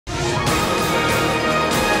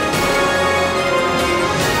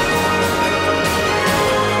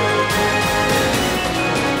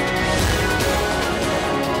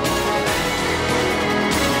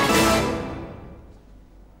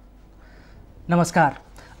नमस्कार।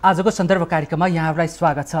 आजको सन्दर्भ कार्यक्रममा यहाँहरूलाई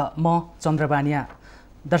स्वागत छ। म चन्द्रबानिया।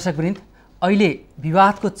 दर्शकवृन्द, अहिले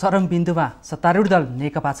विवादको चरम बिन्दुमा सत्तारूढ दल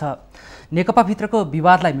नेकपा छ। नेकपाभित्रको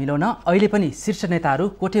विवादलाई मिलाउन अहिले पनि शीर्ष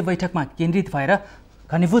नेताहरू कोठे बैठकमा केन्द्रित भएर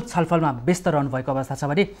घनीभूत छलफलमा व्यस्त रहनुभएको अवस्था छ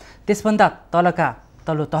भने त्यसभन्दा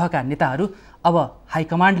तल्लो तहका नेताहरू अब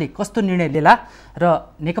हाइकमान्डले कस्तो निर्णय लिएला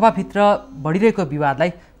र नेकपाभित्र बढिरहेको विवादलाई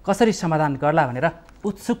कसरी समाधान गर्ला भनेर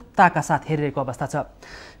उत्सुकताका साथ हेरिरहेको अवस्था छ।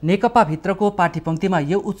 नेकपाभित्रको पार्टी पङ्क्तिमा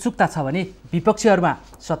यो उत्सुकता छ भने विपक्षीहरूमा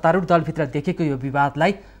सत्तारूढ दलभित्र देखेको यो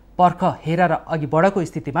विवादलाई पर्ख हेर र अघि बढेको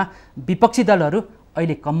स्थितिमा विपक्षी दलहरू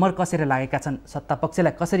अहिले कम्मर कसेर लागेका छन्।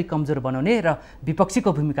 सत्तापक्षलाई कसरी कमजोर बनाउने र विपक्षीको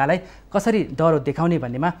भूमिकालाई कसरी डह्रो देखाउने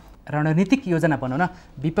भन्नेमा रणनीतिक योजना बनाउन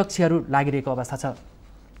विपक्षीहरू लागिरहेको अवस्था छ।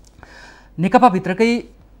 नेकपाभित्रकै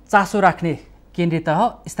चासो राख्ने केन्द्रीय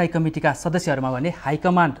तह स्थायी कमिटीका सदस्यहरूमा भने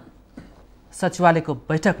हाइकमान्ड सचिवालयको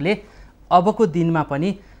बैठकले अबको दिनमा पनि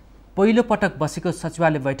पहिलो पटक बसेको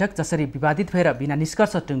सचिवालय बैठक जसरी विवादित भएर बिना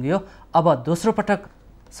निष्कर्ष टुङ्गियो, अब दोस्रो पटक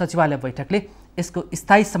सचिवालय बैठकले यसको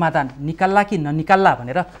स्थायी समाधान निकाल्ला कि ननिकाल्ला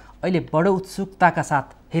भनेर अहिले बडो उत्सुकताका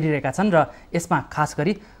साथ हेरिरहेका छन् र यसमा खास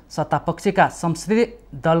गरी सत्तापक्षका संसदीय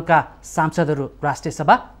दलका सांसदहरू, राष्ट्रिय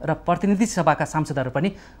सभा र प्रतिनिधि सभाका सांसदहरू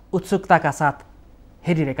पनि उत्सुकताका साथ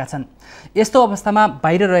हेरिरहेका छन्। यस्तो अवस्थामा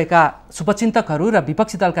बाहिर रहेका शुभचिन्तकहरू र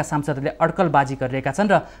विपक्षी दलका सांसदहरूले अड्कलबाजी गरिरहेका छन्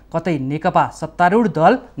र कतै नेकपा सत्तारूढ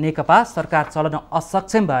दल नेकपा सरकार चलाउन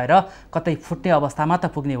असक्षम भएर कतै फुट्ने अवस्थामा त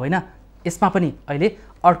पुग्ने होइन, यसमा पनि अहिले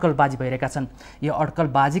अड्कलबाजी भइरहेका छन्। यो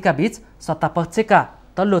अड्कलबाजीका बीच सत्तापक्षका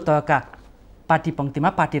तल्लो तहका पार्टी पङ्क्तिमा,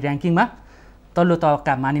 पार्टी र्याङ्किङमा तल्लो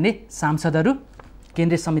तहका मानिने सांसदहरू,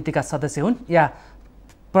 केन्द्रीय समितिका सदस्य हुन् या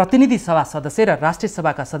प्रतिनिधि सभा सदस्य र राष्ट्रिय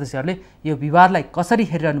सभाका सदस्यहरूले यो विवादलाई कसरी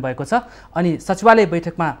हेरिरहनु भएको छ अनि सचिवालय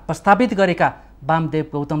बैठकमा प्रस्तावित गरेका वामदेव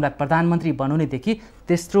गौतमलाई प्रधानमन्त्री बनाउनेदेखि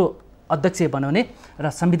तेस्रो अध्यक्ष बनाउने र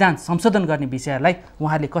संविधान संशोधन गर्ने विषयहरूलाई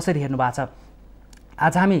उहाँहरूले कसरी हेर्नु भएको छ।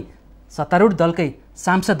 आज हामी सत्तारूढ दलकै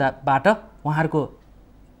सांसदबाट उहाँहरूको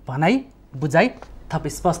भनाइ बुझाइ थप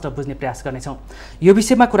स्पष्ट बुझ्ने प्रयास गर्नेछौँ। यो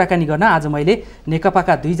विषयमा कुराकानी गर्न आज मैले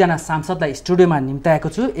नेकपाका दुईजना सांसदलाई स्टुडियोमा निम्ताएको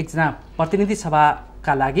छु। एकजना प्रतिनिधि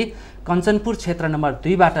सभाका लागि कञ्चनपुर क्षेत्र नम्बर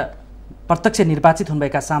 2बाट प्रत्यक्ष निर्वाचित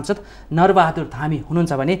हुनुभएका सांसद नरबहादुर धामी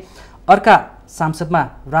हुनुहुन्छ भने अर्का सांसदमा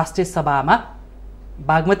राष्ट्रिय सभामा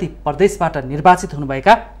बागमती प्रदेशबाट निर्वाचित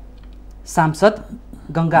हुनुभएका सांसद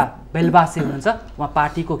गङ्गा बेलबासे हुनुहुन्छ। उहाँ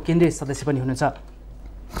पार्टीको केन्द्रीय सदस्य पनि हुनुहुन्छ।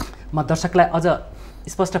 म दर्शकलाई अझ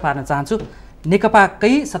स्पष्ट पार्न चाहन्छु,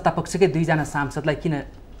 नेकपाकै सत्तापक्षकै दुईजना सांसदलाई किन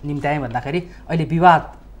निम्त्याएँ भन्दाखेरि अहिले विवाद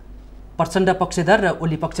प्रचण्ड पक्षधर र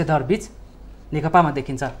ओली पक्षधर बीच नेकपामा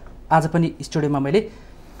देखिन्छ। आज पनि स्टुडियोमा मैले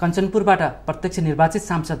कञ्चनपुरबाट प्रत्यक्ष निर्वाचित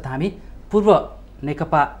सांसद धामी पूर्व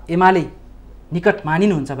नेकपा एमाले निकट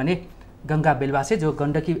मानिनुहुन्छ भने गङ्गा बेलबासे जो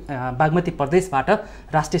गण्डकी बागमती प्रदेशबाट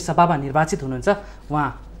राष्ट्रिय सभामा निर्वाचित हुनुहुन्छ, उहाँ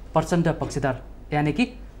प्रचण्ड पक्षधर यानि कि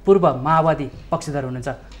पूर्व माओवादी पक्षधर हुनुहुन्छ।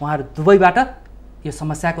 उहाँहरू दुवैबाट यो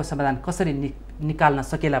समस्याको समाधान कसरी निकाल्न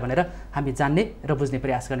सकेला भनेर हामी जान्ने र बुझ्ने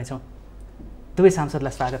प्रयास गर्नेछौँ। दुवै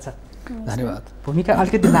सांसदलाई स्वागत छ। धन्यवाद। भूमिका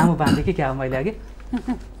अलिकति लामो बाँधेँ कि क्या हो मैले अघि,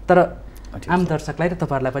 तर आम दर्शकलाई र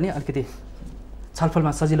तपाईँहरूलाई पनि अलिकति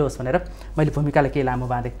छलफलमा सजिलो होस् भनेर मैले भूमिकालाई केही लामो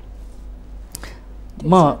बाँधेँ।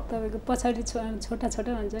 म तपाईँको पछाडि छोटा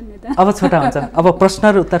हुन्छ नि त, अब छोटा हुन्छ, अब प्रश्न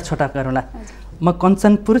र उत्तर छोटा गरौँला। म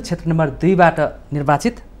कञ्चनपुर क्षेत्र नम्बर 2बाट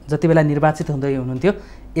निर्वाचित, जति बेला निर्वाचित हुँदै हुनुहुन्थ्यो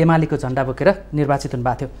एमालेको झन्डा बोकेर निर्वाचित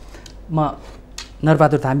हुनुभएको थियो। म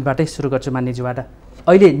नरबहादुर धामीबाटै सुरु गर्छु। मान्यज्यूबाट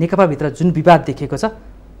अहिले नेकपाभित्र जुन विवाद देखिएको छ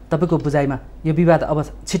तपाईँको बुझाइमा यो विवाद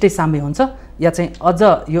अब छिटै साम्य हुन्छ या चाहिँ अझ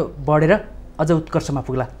यो बढेर अझ उत्कर्षमा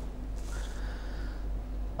पुग्ला?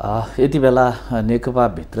 यति बेला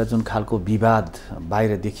नेकपाभित्र जुन खालको विवाद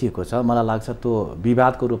बाहिर देखिएको छ, मलाई लाग्छ त्यो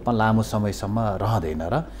विवादको रूपमा लामो समयसम्म रहँदैन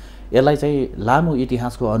र यसलाई चाहिँ लामो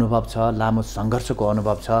इतिहासको अनुभव छ, लामो सङ्घर्षको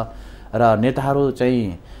अनुभव छ र नेताहरू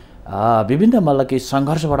चाहिँ विभिन्न मल्लकी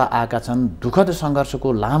सङ्घर्षबाट आएका छन्। दुःखद सङ्घर्षको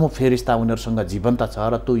लामो फेरिस्ता उनीहरूसँग जीवन्त छ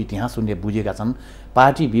र त्यो इतिहास उनीहरूले बुझेका छन्।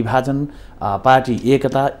 पार्टी विभाजन, पार्टी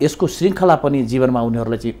एकता, यसको श्रृङ्खला पनि जीवनमा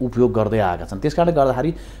उनीहरूले चाहिँ उपयोग गर्दै आएका छन्। त्यस कारणले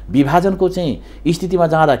गर्दाखेरि विभाजनको चाहिँ स्थितिमा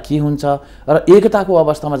जाँदा के हुन्छ र एकताको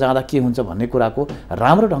अवस्थामा जाँदा के हुन्छ भन्ने कुराको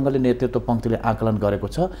राम्रो ढङ्गले नेतृत्व पङ्क्तिले आकलन गरेको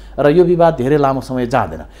छ र यो विवाद धेरै लामो समय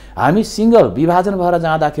जाँदैन। हामी सिङ्गल विभाजन भएर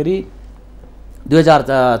जाँदाखेरि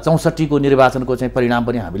 2064 को निर्वाचनको चाहिँ परिणाम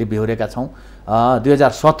पनि हामीले बेहोरेका छौँ,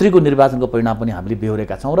 2070 को निर्वाचनको परिणाम पनि हामीले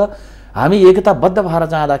बेहोरेका छौँ र हामी एकताबद्ध भएर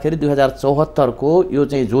जाँदाखेरि 2074 को यो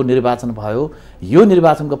चाहिँ जो निर्वाचन भयो यो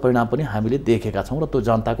निर्वाचनको परिणाम पनि हामीले देखेका छौँ र त्यो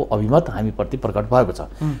जनताको अभिमत हामीप्रति प्रकट भएको छ।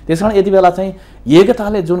 त्यसकारण यति बेला चाहिँ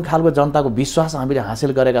एकताले जुन खालको जनताको विश्वास हामीले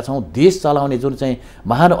हासिल गरेका छौँ, देश चलाउने जुन चाहिँ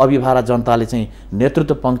महान अभिभारा जनताले चाहिँ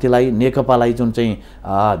नेतृत्व पङ्क्तिलाई नेकपालाई जुन चाहिँ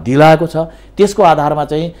दिलाएको छ, त्यसको आधारमा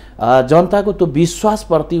चाहिँ जनताको त्यो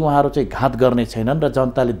विश्वासप्रति उहाँहरू चाहिँ घात गर्ने छैनन् र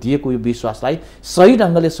जनताले दिएको यो विश्वासलाई सही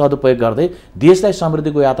ढङ्गले सदुपयोग गर्दै देशलाई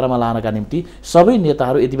समृद्धिको यात्रामा लानका निम्ति सबै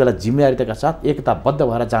नेताहरू यति बेला जिम्मेवारीका साथ एकताबद्ध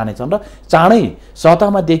भएर जानेछन् र चाँडै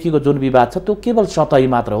सतहमा देखिएको जुन विवाद छ त्यो केवल सतही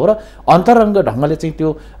मात्र हो र अन्तरङ्ग ढङ्गले चाहिँ त्यो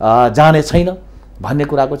जाने छैन भन्ने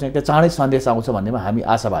कुराको चाहिँ चाँडै सन्देश आउँछ भन्नेमा हामी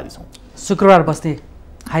आशावादी छौँ। शुक्रबार बस्ने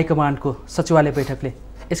हाइकमान्डको सचिवालय बैठकले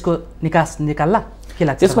यसको निकास निकाल्ला के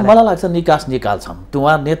लाग्छ? त्यसको मलाई लाग्छ निकास निकाल्छन्। त्यो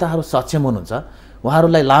उहाँ नेताहरू सक्षम हुनुहुन्छ,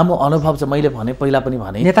 उहाँहरूलाई लामो अनुभव छ। मैले भने पहिला पनि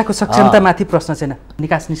भने नेताको सक्षमतामाथि प्रश्न छैन,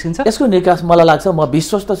 निकास निस्किन्छ। यसको निकास मलाई लाग्छ म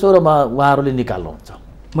विश्वस्त छु र उहाँहरूले निकाल्नुहुन्छ।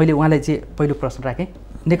 मैले उहाँलाई चाहिँ पहिलो प्रश्न राखेँ,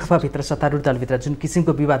 नेकपाभित्र सत्तारूढ दलभित्र जुन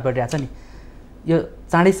किसिमको विवाद बढिरहेको छ नि, यो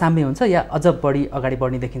चाँडै साम्य हुन्छ या अझ बढी अगाडि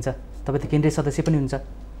बढ्ने देखिन्छ? तपाईँ त केन्द्रीय सदस्य पनि हुन्छ।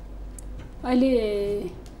 अहिले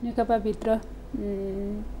नेकपाभित्र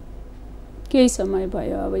केही समय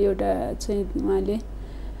भयो, अब एउटा चाहिँ उहाँले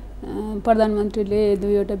प्रधानमन्त्रीले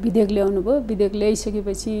 2वटा विधेयक ल्याउनु भयो। विधेयक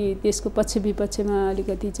ल्याइसकेपछि त्यसको पक्ष विपक्षमा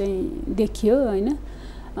अलिकति चाहिँ देखियो होइन,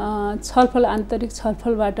 छलफल आन्तरिक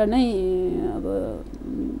छलफलबाट नै अब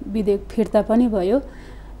विधेयक फिर्ता पनि भयो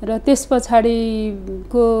र त्यस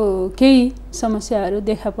पछाडिको केही समस्याहरू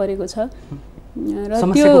देखा परेको छ र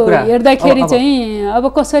त्यो हेर्दाखेरि चाहिँ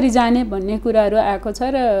अब कसरी जाने भन्ने कुराहरू आएको छ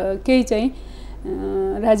र केही चाहिँ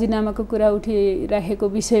राजीनामाको कुरा उठिराखेको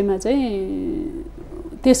विषयमा चाहिँ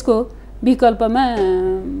त्यसको विकल्पमा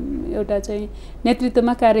एउटा चाहिँ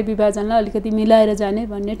नेतृत्वमा कार्यविभाजनलाई अलिकति मिलाएर जाने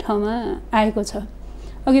भन्ने ठाउँमा आएको छ।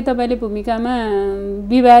 अघि तपाईँले भूमिकामा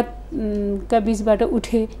विवादका बीचबाट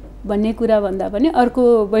उठे भन्ने कुरा भन्दा पनि अर्को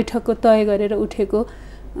बैठकको तय गरेर उठेको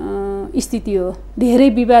स्थिति हो। धेरै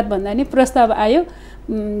विवाद भन्दा नि प्रस्ताव आयो,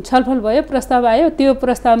 छलफल भयो, प्रस्ताव आयो, त्यो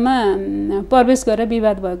प्रस्तावमा प्रवेश गरेर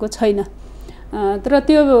विवाद भएको छैन। तर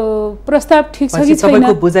त्यो प्रस्ताव ठिक छ कि छैन?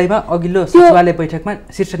 तपाईँको बुझाइमा अघिल्लो सचिवालय बैठकमा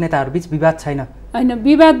शीर्ष नेताहरूबीच विवाद छैन? हैन,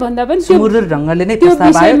 विवाद भन्दा पनि सुमधुर ढङ्गले नै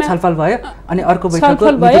प्रस्ताव आयो, छलफल भयो अनि अर्को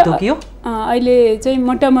बैठकको मिति तोकियो। अहिले चाहिँ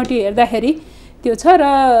मोटामोटी हेर्दाखेरि त्यो छ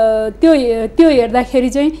र त्यो हेर्दाखेरि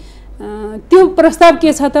चाहिँ त्यो प्रस्ताव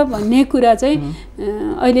के छ त भन्ने कुरा चाहिँ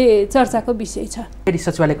अहिले चर्चाको विषय छ। फेरि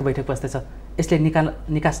सचिवालयको बैठक बस्दैछ, यसले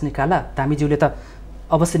निकास निकाला? धामीज्यूले त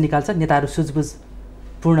अवश्य निकाल्छ, नेताहरू सुझबुझ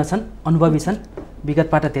पूर्ण छन्, अनुभवी छन्,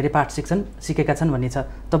 विगतबाट धेरै पाठ सिकेका छन् भन्ने छ।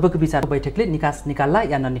 तपाईँको विचार बैठकले निकास निकाल्ला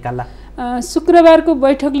या ननिकाल्ला? शुक्रबारको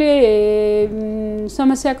बैठकले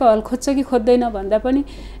समस्याको हल खोज्छ कि खोज्दैन भन्दा पनि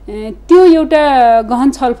त्यो एउटा गहन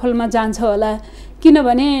छलफलमा जान्छ होला,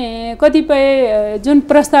 किनभने कतिपय जुन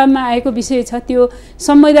प्रस्तावमा आएको विषय छ त्यो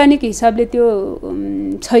संवैधानिक हिसाबले त्यो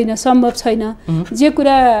छैन, सम्भव छैन। जे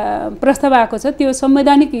कुरा प्रस्ताव आएको छ त्यो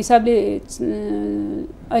संवैधानिक हिसाबले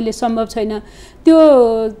अहिले सम्भव छैन। त्यो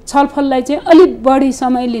छलफललाई चाहिँ अलिक बढी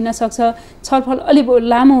समय लिन सक्छ, छलफल अलिक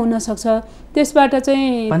लामो हुन सक्छ। त्यसबाट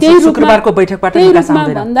चाहिँ त्यही शुक्रबारको बैठकबाट निकास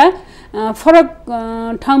आउँदैन भन्दा फरक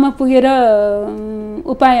ठाउँमा पुगेर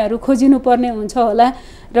उपायहरू खोजिनु पर्ने हुन्छ होला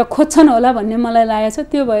र खोज्छन् होला भन्ने मलाई लागेको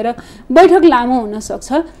छ। त्यो भएर बैठक लामो हुन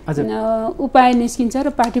सक्छ, उपाय निस्किन्छ र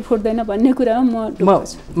पार्टी फुट्दैन भन्ने कुरामा म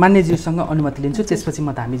मान्यज्यूसँग अनुमति लिन्छु, त्यसपछि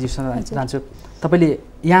म धामीज्यूसँग जान्छु। तपाईँले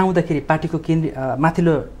यहाँ आउँदाखेरि पार्टीको केन्द्रीय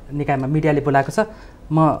माथिल्लो निकायमा मिडियाले बोलाएको छ,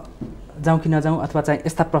 म जाउँ कि नजाउँ अथवा चाहिँ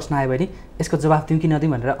यस्ता प्रश्न आयो भने यसको जवाफ दिउँ कि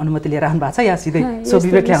नदिउँ भनेर अनुमति लिएर आउनु भएको छ या सिधै सो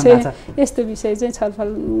विवेकले आउनु भएको छ? यस्तो विषय चाहिँ छलफल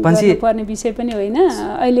गर्नुपर्ने विषय पनि होइन।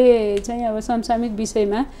 अहिले चाहिँ अब समसामयिक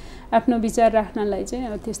विषयमा आफ्नो विचार राख्नलाई चाहिँ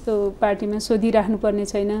अब त्यस्तो पार्टीमा सोधिराख्नुपर्ने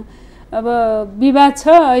छैन। अब विवाद छ,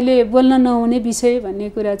 अहिले बोल्न नहुने विषय भन्ने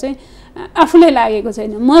कुरा चाहिँ आफूलाई लागेको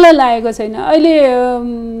छैन, मलाई लागेको छैन। अहिले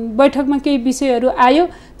बैठकमा केही विषयहरू आयो,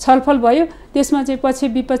 छलफल भयो, त्यसमा चाहिँ पक्ष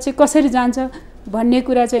विपक्ष कसरी जान्छ भन्ने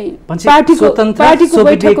कुरा चाहिँ पार्टीको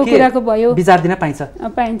बैठकको कुराको भयो, विचार दिन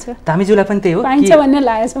पाइन्छ। धामीज्यूलाई पनि त्यही हो, पाइन्छ भन्ने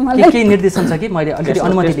लागेको छ मलाई। के निर्देशन छ कि मैले अलिकति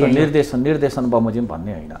अनुमति लिएँ? निर्देशन बमोजिम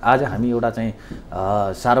भन्ने होइन। आज हामी एउटा चाहिँ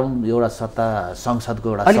एउटा सत्ता संसदको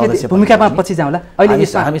एउटा सदस्य भूमिकामा पछि जाउँला। अहिले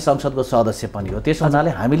हामी संसदको सदस्य पनि हो, त्यस हुनाले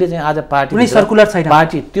हामीले चाहिँ आज पार्टी कुनै सर्कुलर छैन,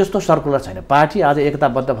 पार्टी त्यस्तो सर्कुलर छैन। पार्टी आज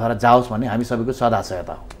एकताबद्ध भएर जाओस् भन्ने हामी सबैको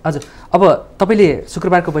सदाशयता हो। हजुर, अब तपाईँले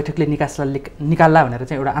शुक्रबारको बैठकले निकाल्ला भनेर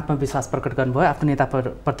चाहिँ एउटा आत्मविश्वास प्रकट गर्नुभयो, आफ्नो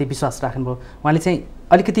नेताप्रति विश्वास राख्नुभयो। उहाँले चाहिँ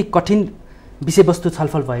अलिकति कठिन विषयवस्तु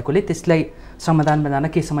छलफल भएकोले त्यसलाई समाधानमा जान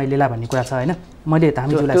केही समय लिएला भन्ने कुरा छ हैन। मैले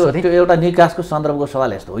धामीज्यूलाई सोधेँ त्यो एउटा निकासको सन्दर्भको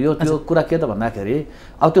सवाल यस्तो हो। यो त्यो कुरा के त भन्दाखेरि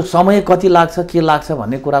अब त्यो समय कति लाग्छ के लाग्छ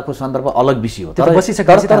भन्ने कुराको सन्दर्भ अलग विषय हो।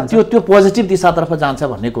 तर त्यो पोजिटिभ दिशातर्फ जान्छ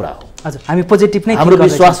भन्ने कुरा हो। हजुर हामी पोजिटिभ नै हाम्रो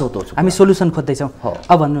विश्वास हो। त्यो हामी सोलुसन खोज्दैछौँ।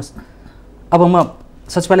 अब भन्नुहोस्, अब म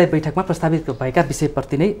सचिवालय बैठकमा प्रस्तावित भएका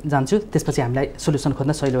विषयप्रति नै जान्छु, त्यसपछि हामीलाई सोलुसन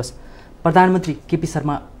खोज्न सजिलो होस्। प्रधानमन्त्री केपी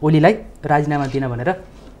शर्मा ओलीलाई राजीनामा दिन भनेर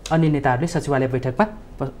अन्य नेताहरूले सचिवालय बैठकमा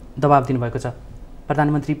दबाब दिनुभएको छ।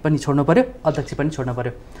 प्रधानमन्त्री पनि छोड्नु पर्यो, अध्यक्ष पनि छोड्नु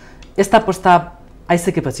पर्यो। यस्ता प्रस्ताव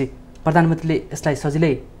आइसकेपछि प्रधानमन्त्रीले यसलाई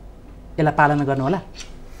सजिलै यसलाई पालना गर्नुहोला?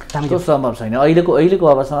 त्यो सम्भव छैन। अहिलेको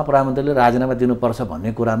अवस्थामा प्रधानमन्त्रीले राजीनामा दिनुपर्छ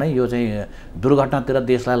भन्ने कुरा नै यो चाहिँ दुर्घटनातिर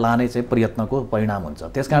देशलाई लाने चाहिँ प्रयत्नको परिणाम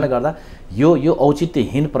हुन्छ। त्यसकारणले गर्दा यो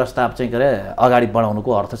औचित्यहीन प्रस्ताव चाहिँ के अरे अगाडि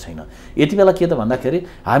बढाउनुको अर्थ छैन। यति बेला के त भन्दाखेरि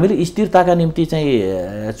हामीले स्थिरताका निम्ति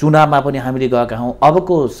चाहिँ चुनावमा पनि हामीले गएका हौँ।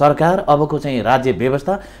 अबको सरकार, अबको चाहिँ राज्य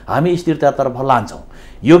व्यवस्था हामी स्थिरतातर्फ लान्छौँ।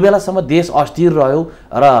 यो बेलासम्म देश अस्थिर रह्यो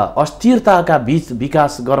र अस्थिरताका बीच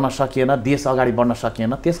विकास गर्न सकिएन, देश अगाडि बढ्न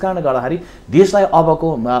सकिएन। त्यसकारणले गर्दाखेरि देशलाई अबको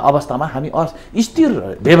अवस्थामा हामी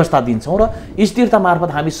स्थिर व्यवस्था दिन्छौँ र स्थिरता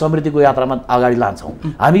मार्फत हामी समृद्धिको यात्रामा अगाडि लान्छौँ।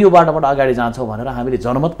 हामी यो बाटोबाट अगाडि जान्छौँ भनेर हामीले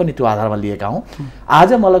जनमत पनि त्यो आधारमा लिएका हौँ।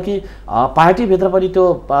 आज मलाई कि पार्टीभित्र पनि त्यो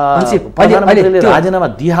प्रधानमन्त्रीले राजीनामा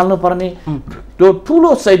दिइहाल्नु पर्ने त्यो ठुलो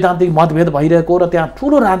सैद्धान्तिक मतभेद भइरहेको र त्यहाँ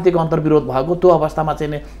ठुलो राजनीतिक अन्तर्विरोध भएको त्यो अवस्थामा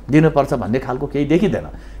चाहिँ दिनुपर्छ भन्ने खालको केही देखिँदैन।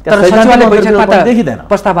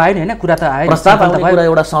 प्रस्ताव आयो नि हैन, कुरा त आयो। प्रस्ताव आउने कुरा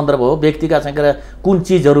एउटा सन्दर्भ हो। व्यक्तिका चाहिँ कुन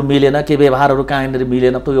चिजहरू मिलेन, के व्यवहारहरू कहाँनिर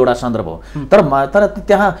मिलेन, त्यो एउटा सन्दर्भ हो। तर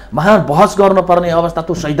त्यहाँ महान बहस गर्नुपर्ने अवस्था,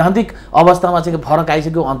 त्यो सैद्धान्तिक अवस्थामा चाहिँ फरक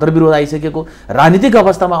आइसक्यो, अन्तर्विरोध आइसकेको, राजनीतिक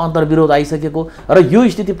अवस्थामा अन्तर्विरोध आइसकेको र यो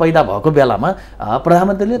स्थिति पैदा भएको बेलामा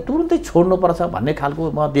प्रधानमन्त्रीले तुरुन्तै छोड्नुपर्छ भन्ने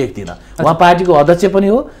खालको म देख्दिनँ। उहाँ पार्टीको अध्यक्ष पनि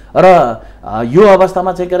हो र यो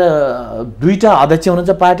अवस्थामा चाहिँ के अरे दुईटा अध्यक्ष हुनुहुन्छ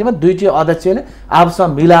पार्टीमा, दुईटै अध्यक्षले आपसमा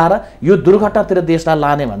मिलाएर यो दुर्घटनातिर देशलाई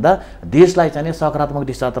लाने भन्दा देशलाई चाहिँ सकारात्मक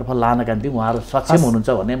दिशातर्फ लानका निम्ति उहाँहरू सक्षम हुनुहुन्छ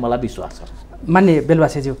भन्ने मलाई विश्वास छ। मान्य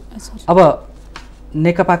बेलबासेज्यू, अब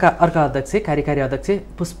नेकपाका अर्का अध्यक्ष, कार्यकारी अध्यक्ष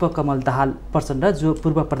पुष्प कमल दाहाल प्रचण्ड जो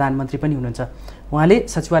पूर्व प्रधानमन्त्री पनि हुनुहुन्छ, उहाँले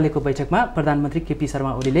सचिवालयको बैठकमा प्रधानमन्त्री केपी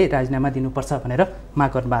शर्मा ओलीले राजीनामा दिनुपर्छ भनेर माग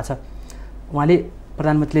गर्नुभएको छ। उहाँले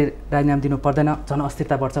प्रधानमन्त्रीले राजीनामा दिनु पर्दैन, झन्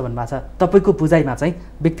अस्थिरता बढ्छ भन्नुभएको छ। तपाईँको बुझाइमा चाहिँ,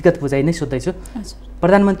 व्यक्तिगत बुझाइ नै सोध्दैछु,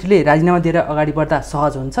 प्रधानमन्त्रीले राजीनामा दिएर अगाडि बढ्दा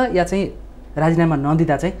सहज हुन्छ या चाहिँ राजीनामा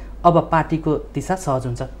नदिँदा चाहिँ अब पार्टीको दिशा सहज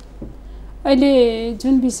हुन्छ? अहिले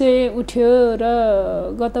जुन विषय उठ्यो र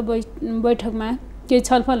गत बैठकमा केही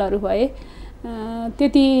छलफलहरू भए,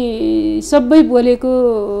 त्यति सबै बोलेको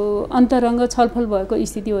अन्तरङ्ग छलफल भएको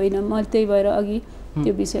स्थिति होइन। म त्यही भएर अघि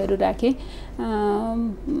त्यो विषयहरू राखेँ।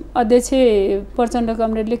 अध्यक्ष प्रचण्ड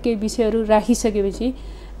कमरेडले केही विषयहरू राखिसकेपछि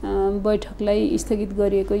बैठकलाई स्थगित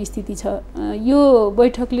गरिएको स्थिति छ। यो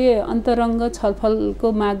बैठकले अन्तरङ्ग छलफलको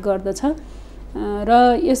माग गर्दछ र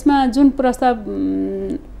यसमा जुन प्रस्ताव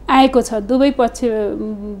आएको छ, दुवै पक्ष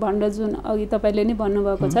भन्न जुन अघि तपाईँले नै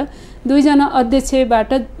भन्नुभएको छ, दुईजना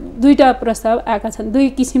अध्यक्षबाट दुईटा प्रस्ताव आएका छन्, दुई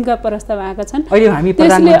किसिमका प्रस्ताव आएका छन्।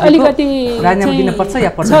 त्यसले अलिकति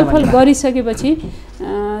छलफल गरिसकेपछि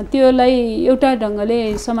त्यसलाई एउटा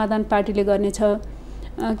ढङ्गले समाधान पार्टीले गर्नेछ।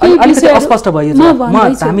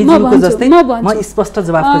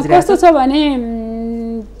 कस्तो छ भने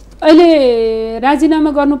अहिले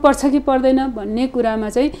राजीनामा गर्नुपर्छ कि पर्दैन भन्ने कुरामा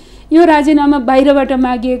चाहिँ यो राजीनामा बाहिरबाट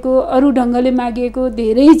मागिएको, अरू ढङ्गले मागिएको,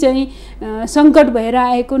 धेरै चाहिँ सङ्कट भएर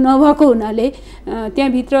आएको नभएको हुनाले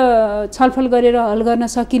त्यहाँभित्र छलफल गरेर हल गर्न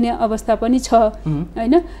सकिने अवस्था पनि छ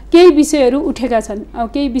हैन। केही विषयहरू उठेका छन्। अब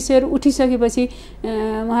केही विषयहरू उठिसकेपछि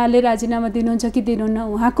उहाँले राजीनामा दिनुहुन्छ कि दिनुहुन्न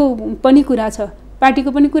उहाँको पनि कुरा छ,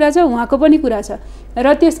 पार्टीको पनि कुरा छ, उहाँको पनि कुरा छ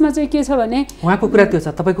र त्यसमा चाहिँ के छ भने उहाँको कुरा त्यो छ,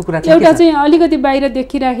 तपाईँको कुरा एउटा चाहिँ अलिकति बाहिर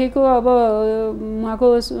देखिराखेको अब उहाँको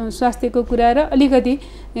स्वास्थ्यको कुरा र अलिकति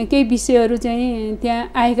केही विषयहरू चाहिँ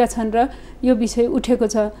त्यहाँ आएका छन् र यो विषय उठेको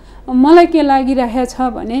छ। मलाई के लागिरहेको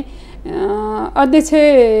छ भने अध्यक्ष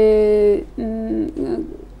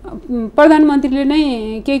प्रधानमन्त्रीले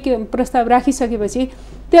नै केही प्रस्ताव राखिसकेपछि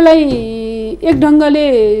त्यसलाई एक ढङ्गले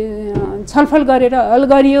छलफल गरेर हल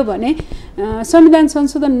गरियो भने, संविधान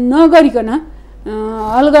संशोधन नगरिकन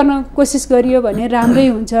हल गर्न कोसिस गरियो भने राम्रै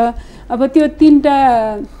हुन्छ। अब त्यो तीनटा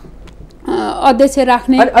अध्यक्ष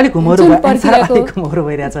राख्ने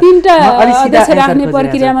तीनटा अध्यक्ष राख्ने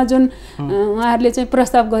प्रक्रियामा जुन उहाँहरूले चाहिँ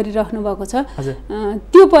प्रस्ताव गरिराख्नु भएको छ,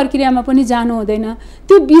 त्यो प्रक्रियामा पनि जानु हुँदैन।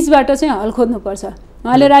 त्यो बीचबाट चाहिँ हल खोज्नुपर्छ।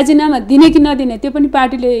 उहाँले राजीनामा दिने कि नदिने त्यो पनि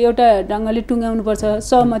पार्टीले एउटा ढङ्गले टुङ्गाउनुपर्छ,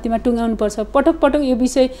 सहमतिमा टुङ्गाउनुपर्छ। पटक पटक यो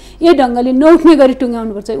विषय यही ढङ्गले नउठ्ने गरी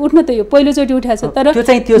टुङ्गाउनुपर्छ। उठ्न त यो पहिलोचोटि उठाएको छ, तर त्यो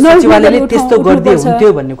चाहिँ त्यो सचिवालयले त्यस्तो गर्दै हुन्थ्यो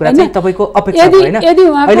भन्ने कुरा चाहिँ तपाईको अपेक्षा होइन। यदि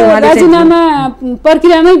उहाँको राजीनामा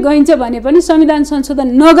प्रक्रियामै गइन्छ भने पनि संविधान संशोधन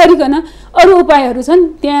नगरिकन अरू उपायहरू छन्।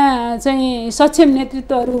 त्यहाँ चाहिँ सक्षम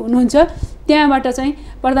नेतृत्वहरू हुनुहुन्छ, त्यहाँबाट चाहिँ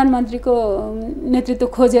प्रधानमन्त्रीको नेतृत्व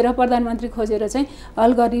खोजेर प्रधानमन्त्री खोजेर चाहिँ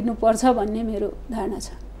हल गरिनुपर्छ भन्ने मेरो धारणा छ।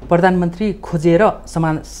 प्रधानमन्त्री खोजेर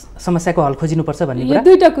समस्याको हल खोजिनुपर्छ भन्ने कुरा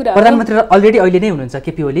दुईटा कुरा। प्रधानमन्त्री अलरेडी अहिले नै हुनुहुन्छ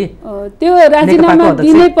केपी ओली। त्यो राजीनामा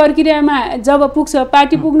दिने प्रक्रियामा जब पुग्छ,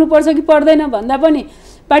 पार्टी पुग्नुपर्छ कि पर्दैन भन्दा पनि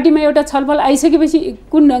पार्टीमा एउटा छलफल आइसकेपछि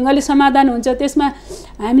कुन ढङ्गले समाधान हुन्छ त्यसमा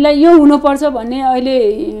हामीलाई यो हुनुपर्छ भन्ने अहिले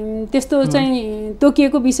त्यस्तो चाहिँ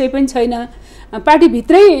तोकिएको विषय पनि छैन।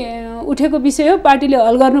 पार्टीभित्रै उठेको विषय हो, पार्टीले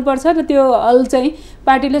हल गर्नुपर्छ र त्यो हल चाहिँ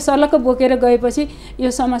पार्टीले सर्लक्क बोकेर गएपछि यो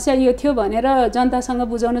समस्या यो थियो भनेर जनतासँग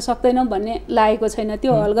बुझाउन सक्दैनौँ भन्ने लागेको छैन। त्यो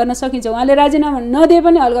हल गर्न सकिन्छ, उहाँले राजीनामा नदिए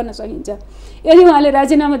पनि हल गर्न सकिन्छ। यदि उहाँले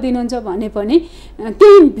राजीनामा दिनुहुन्छ भने पनि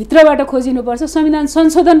त्यही भित्रबाट खोजिनुपर्छ, संविधान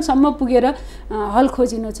संशोधनसम्म पुगेर हल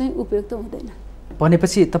खोजिनु चाहिँ उपयुक्त हुँदैन।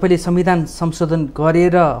 भनेपछि तपाईँले संविधान संशोधन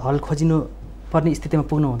गरेर हल खोजिनु पर्ने स्थितिमा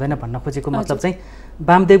पुग्नु हुँदैन भन्न खोजेको मतलब चाहिँ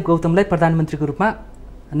वामदेव गौतमलाई प्रधानमन्त्रीको रूपमा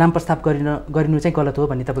नाम प्रस्ताव गरिनु चाहिँ गलत हो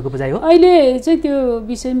भन्ने तपाईँको बुझाइ हो? अहिले चाहिँ त्यो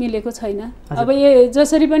विषय मिलेको छैन। अब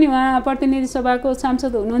जसरी पनि उहाँ प्रतिनिधि सभाको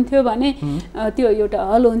सांसद हुनुहुन्थ्यो भने त्यो एउटा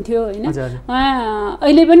हल हुन्थ्यो होइन। उहाँ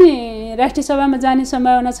अहिले पनि राष्ट्रिय सभामा जाने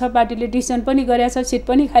सम्भावना छ, पार्टीले डिसिजन पनि गरेको छ, सिट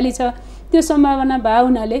पनि खाली छ। त्यो सम्भावना भए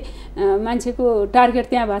हुनाले मान्छेको टार्गेट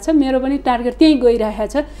त्यहाँ भएको छ, मेरो पनि टार्गेट त्यहीँ गइरहेको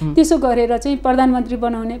छ। त्यसो गरेर चाहिँ प्रधानमन्त्री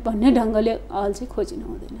बनाउने भन्ने ढङ्गले हल चाहिँ खोजिनु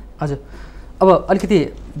हुँदैन। हजुर, अब अलिकति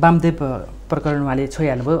वामदेव प्रकरण उहाँले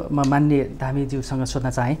छोइहाल्नुभयो। म माननीय धामीज्यूसँग सोध्न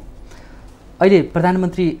चाहेँ, अहिले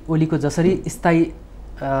प्रधानमन्त्री ओलीको जसरी स्थायी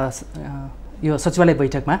यो सचिवालय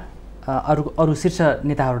बैठकमा अरू शीर्ष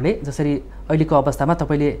नेताहरूले जसरी अहिलेको अवस्थामा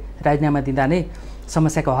तपाईँले राजीनामा दिँदा नै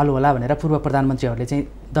समस्याको हल होला भनेर पूर्व प्रधानमन्त्रीहरूले चाहिँ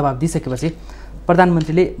दबाब दिइसकेपछि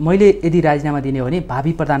प्रधानमन्त्रीले मैले यदि राजीनामा दिने हो भने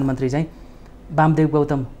भावी प्रधानमन्त्री चाहिँ वामदेव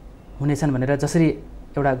गौतम हुनेछन् भनेर जसरी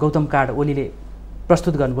एउटा गौतम कार्ड ओलीले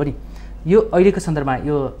प्रस्तुत गर्नुभयो नि, यो अहिलेको सन्दर्भमा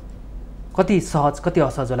यो कति सहज कति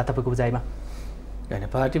असहज होला तपाईँको बुझाइमा? होइन,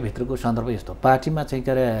 पार्टीभित्रको सन्दर्भ यस्तो, पार्टीमा चाहिँ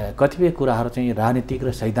के अरे कतिपय कुराहरू चाहिँ राजनीतिक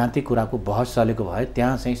र सैद्धान्तिक कुराको बहस चलेको भए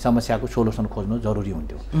त्यहाँ चाहिँ समस्याको सोल्युसन खोज्नु जरुरी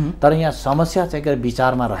हुन्थ्यो। तर यहाँ समस्या चाहिँ के अरे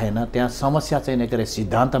विचारमा रहेन, त्यहाँ समस्या चाहिँ के अरे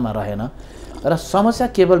सिद्धान्तमा रहेन र समस्या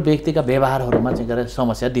केवल व्यक्तिका व्यवहारहरूमा चाहिँ के अरे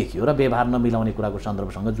समस्या देखियो र व्यवहार नमिलाउने कुराको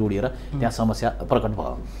सन्दर्भसँग जोडिएर त्यहाँ समस्या प्रकट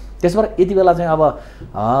भयो। त्यसबाट यति बेला चाहिँ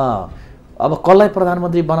अब कसलाई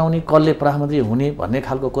प्रधानमन्त्री बनाउने, कसले प्रधानमन्त्री हुने भन्ने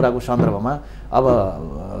खालको कुराको सन्दर्भमा अब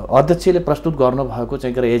अध्यक्षले प्रस्तुत गर्नुभएको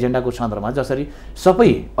चाहिँ के एजेन्डाको सन्दर्भमा जसरी सबै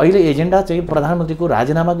अहिले एजेन्डा चाहिँ प्रधानमन्त्रीको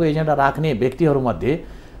राजीनामाको एजेन्डा राख्ने व्यक्तिहरूमध्ये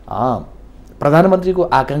प्रधानमन्त्रीको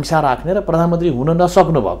आकाङ्क्षा राख्ने र प्रधानमन्त्री हुन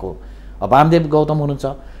नसक्नु भएको वामदेव गौतम हुनुहुन्छ,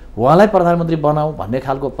 उहाँलाई प्रधानमन्त्री बनाऊ भन्ने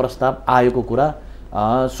खालको प्रस्ताव आएको कुरा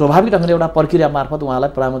स्वाभाविक ढङ्गले एउटा प्रक्रिया मार्फत उहाँलाई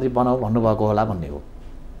प्रधानमन्त्री बनाऊ भन्नुभएको होला भन्ने हो।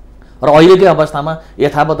 र अहिलेकै अवस्थामा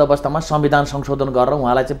यथावत अवस्थामा संविधान संशोधन गरेर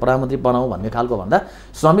उहाँलाई चाहिँ प्रधानमन्त्री बनाऊ भन्ने खालको भन्दा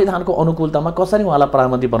संविधानको अनुकूलतामा कसरी उहाँलाई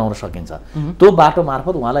प्रधानमन्त्री बनाउन सकिन्छ त्यो बाटो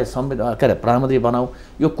मार्फत उहाँलाई प्रधानमन्त्री बनाऊ।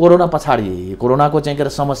 यो कोरोना पछाडि, कोरोनाको चाहिँ के अरे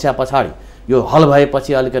समस्या पछाडि यो हल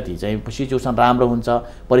भएपछि अलिकति चाहिँ सिचुएसन राम्रो हुन्छ,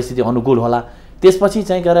 परिस्थिति अनुकूल होला, त्यसपछि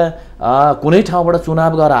चाहिँ के अरे कुनै ठाउँबाट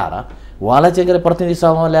चुनाव गराएर उहाँलाई चाहिँ के अरे प्रतिनिधि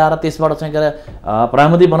सभामा ल्याएर त्यसबाट चाहिँ के अरे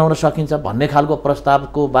प्रधानमन्त्री बनाउन सकिन्छ भन्ने खालको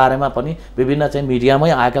प्रस्तावको बारेमा पनि विभिन्न चाहिँ मिडियामै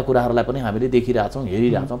आएका कुराहरूलाई पनि हामीले देखिरहेछौँ,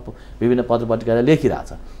 हेरिरहेछौँ, विभिन्न पत्र पत्रिकाले लेखिरहेछ।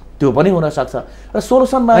 त्यो पनि हुनसक्छ र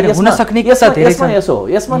सोलुसनमा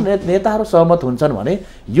यसमा नेताहरू सहमत हुन्छन् भने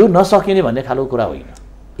यो नसकिने भन्ने खालको कुरा होइन।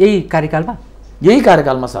 यही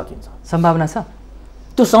कार्यकालमा सकिन्छ, सम्भावना छ।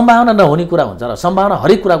 त्यो सम्भावना नहुने कुरा हुन्छ र सम्भावना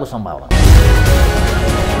हरेक कुराको सम्भावना।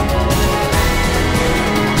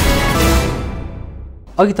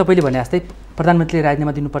 अघि तपाईँले भने जस्तै प्रधानमन्त्रीले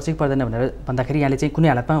राजीनामा दिनुपर्छ कि पर्दैन भनेर भन्दाखेरि यहाँले चाहिँ कुनै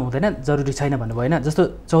हालतमा हुँदैन, जरुरी छैन भन्नुभयो होइन।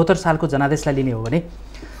 जस्तो 74 सालको जनादेशलाई लिने हो भने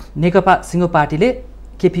नेकपा सिङ्गो पार्टीले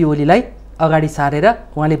केपी ओलीलाई अगाडि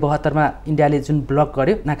सारेर उहाँले 72 मा इन्डियाले जुन ब्लक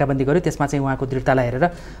गर्यो, नाकाबन्दी गर्यो, त्यसमा चाहिँ उहाँको दृढतालाई हेरेर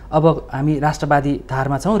अब हामी राष्ट्रवादी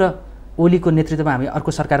धारमा छौँ र ओलीको नेतृत्वमा हामी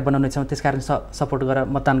अर्को सरकार बनाउनेछौँ, त्यसकारण सपोर्ट गर,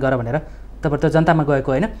 मतदान गर भनेर तपाईँ त जनतामा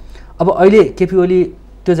गएको होइन। अब अहिले केपी ओली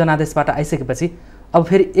त्यो जनादेशबाट आइसकेपछि अब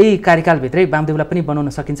फेरि यही कार्यकालभित्रै वामदेवलाई पनि बनाउन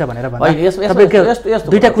सकिन्छ भनेर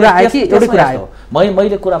दुईटा कुरा आयो कि एउटै कुरा आयो?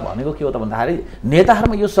 मैले कुरा भनेको के हो त भन्दाखेरि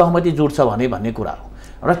नेताहरूमा यो सहमति जुट्छ भन्ने कुरा हो।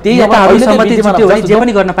 र त्यही जे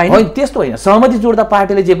पनि गर्न पाइन्छ होइन, त्यस्तो होइन। सहमति जोड्दा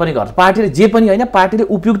पार्टीले जे पनि गर्छ, पार्टीले जे पनि होइन, पार्टीले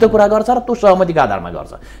उपयुक्त कुरा गर्छ र त्यो सहमतिको आधारमा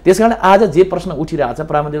गर्छ। त्यसकारण आज जे प्रश्न उठिरहेको छ,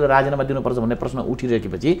 प्रधानमन्त्रीले राजीनामा दिनुपर्छ भन्ने प्रश्न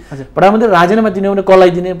उठिरहेपछि प्रधानमन्त्री राजीनामा दिने भने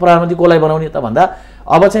कसलाई दिने, प्रधानमन्त्री कसलाई बनाउने त भन्दा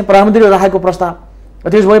अब चाहिँ प्रधानमन्त्रीले राखेको प्रस्ताव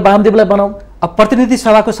त्यसो भए वामदेवलाई बनाऊ। अब प्रतिनिधि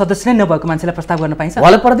सभाको सदस्य नै नभएको मान्छेलाई प्रस्ताव गर्न पाइन्छ?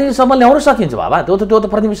 उहाँलाई प्रतिनिधि सभामा ल्याउन सकिन्छ बाबा, त्यो त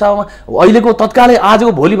प्रतिनिधि सभामा अहिलेको तत्कालै आजको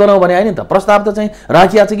भोलि बनाऊ भने होइन नि त। प्रस्ताव त चाहिँ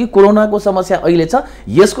राखिएको छ कि कोरोनाको समस्या अहिले छ,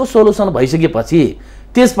 यसको सोलुसन भइसकेपछि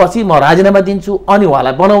त्यसपछि म राजीनामा दिन्छु अनि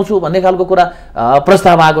उहाँलाई बनाउँछु भन्ने खालको कुरा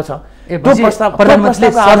प्रस्ताव आएको छ।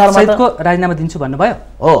 प्रधानमन्त्रीले राजीनामा दिन्छु भन्नुभयो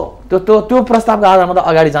हो, त्यो प्रस्तावको आधारमा त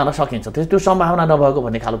अगाडि जान सकिन्छ, त्यो सम्भावना नभएको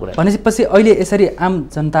भन्ने खालको कुरा। भनेपछि अहिले यसरी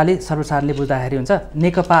आम जनताले सर्वसाधारणले बुझ्दाखेरि हुन्छ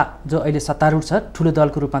नेकपा जो अहिले सत्तारूढ छ, ठुलो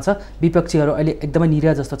दलको रूपमा छ, विपक्षीहरू अहिले एकदमै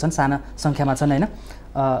निरीह जस्तो छन्, साना सङ्ख्यामा छन् होइन,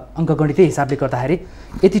 अङ्कगणितै हिसाबले गर्दाखेरि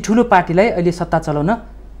यति ठुलो पार्टीलाई अहिले सत्ता चलाउन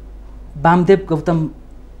वामदेव गौतम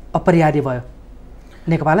अपरिहार्य भयो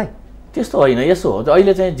नेकपालाई? त्यस्तो होइन, यसो हो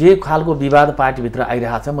अहिले चाहिँ जे खालको विवाद पार्टीभित्र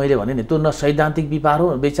आइरहेको छ, मैले भने नि त्यो न सैद्धान्तिक विवाद हो,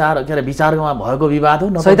 विचारमा भएको विवाद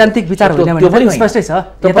हो, सैद्धान्तिक विचार होइन, त्यो पनि स्पष्टै छ।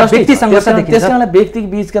 त्यसकारण व्यक्ति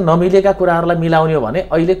बीचका नमिलेका कुराहरूलाई मिलाउने हो भने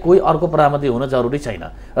अहिले कोही अर्को प्रधानमन्त्री हुन जरुरी छैन।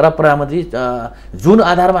 र प्रधानमन्त्री जुन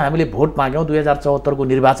आधारमा हामीले भोट माग्यौँ 2074 को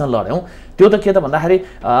निर्वाचन लड्यौँ, त्यो त के त भन्दाखेरि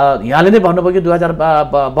यहाँले नै भन्नुभयो कि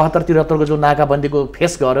 2072-73 को जो नाकाबन्दीको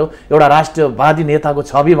फेस गर्यो, एउटा राष्ट्रवादी नेताको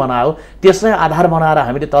छवि बनायो, त्यसलाई आधार बनाएर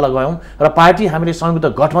हामीले तल गयौँ र पार्टी हामीले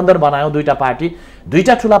संयुक्त गठबन्धन बनायौँ।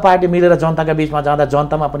 दुईटा ठुला पार्टी मिलेर जनताका बीचमा जाँदा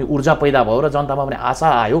जनतामा पनि ऊर्जा पैदा भयो र जनतामा पनि आशा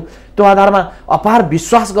आयो, त्यो आधारमा अपार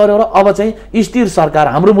विश्वास गर्यो र अब चाहिँ स्थिर सरकार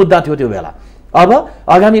हाम्रो मुद्दा थियो त्यो बेला। अब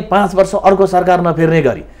आगामी 5 वर्ष अर्को सरकार नफेर्ने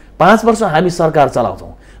गरी 5 वर्ष हामी सरकार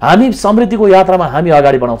चलाउँछौँ, हामी समृद्धिको यात्रामा हामी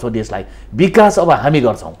अगाडि बढाउँछौँ, देशलाई विकास अब हामी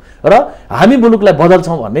गर्छौँ र हामी मुलुकलाई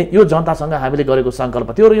बदल्छौँ भन्ने यो जनतासँग हामीले गरेको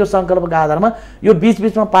सङ्कल्प थियो। र यो सङ्कल्पका आधारमा यो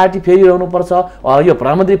बीचबीचमा पार्टी फेरिरहनुपर्छ, यो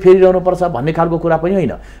प्रधानमन्त्री फेरिरहनुपर्छ भन्ने खालको कुरा पनि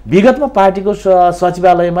होइन। विगतमा पार्टीको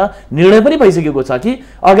सचिवालयमा निर्णय पनि भइसकेको छ कि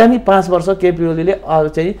आगामी 5 वर्ष केपी ओलीले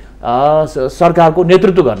चाहिँ सरकारको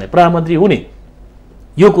नेतृत्व गर्ने, प्रधानमन्त्री हुने,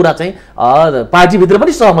 यो कुरा चाहिँ पार्टीभित्र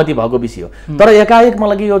पनि सहमति भएको विषय हो। तर एकाएक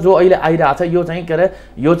मलाई यो जो अहिले आइरहेको छ यो चाहिँ के अरे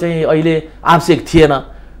यो चाहिँ अहिले आवश्यक थिएन,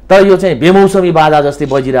 तर यो चाहिँ बेमौसमी बाधा जस्तै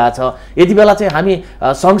बजिरहेछ। यति बेला चाहिँ हामी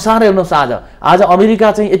संसार हेर्नुहोस्, आज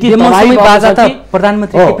अमेरिका चाहिँ यति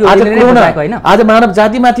आज मानव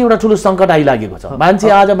जातिमाथि एउटा ठुलो सङ्कट आइलागेको छ। मान्छे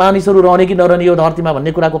आज मानिसहरू रहने कि नरहने यो धरतीमा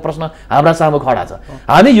भन्ने कुराको प्रश्न हाम्रा सामु खडा छ।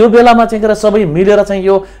 हामी यो बेलामा चाहिँ सबै मिलेर चाहिँ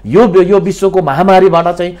यो विश्वको महामारीबाट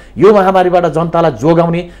चाहिँ यो महामारीबाट जनतालाई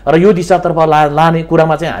जोगाउने र यो दिशातर्फ लाने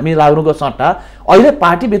कुरामा चाहिँ हामी लाग्नुको सट्टा अहिले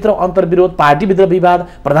पार्टीभित्र अन्तर्विरोध, पार्टीभित्र विवाद,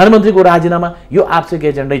 प्रधानमन्त्रीको राजीनामा यो आवश्यक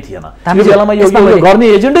एजेन्डै थिएन। यो बेलामा यो गर्ने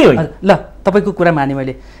एजेन्डै होइन। ल तपाईको कुरा माने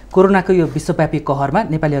मैले, कोरोनाको यो विश्वव्यापी कहरमा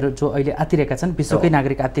नेपालीहरू जो अहिले आतिरहेका छन्, विश्वकै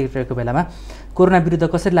नागरिक आतिरहेको बेलामा कोरोना विरुद्ध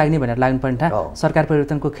कसरी लाग्ने भनेर लाग्नुपर्ने था, सरकार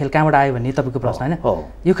परिवर्तनको खेल कहाँबाट आयो भन्ने तपाईँको प्रश्न होइन।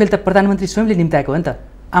 यो खेल त प्रधानमन्त्री स्वयंले निम्ताएको हो नि त,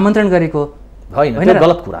 आमन्त्रण गरेको होइन, त्यो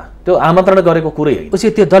गलत कुरा, त्यो आमन्त्रण गरेको कुरै होइन। उसले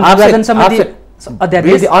त्यो दल विभाजन सम्बन्धी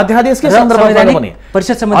अध्यादेशकै सन्दर्भमा पनि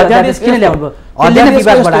परिषद सम्बन्धी अध्यादेश किन ल्याउनु?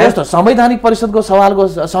 संवैधानिक परिषदको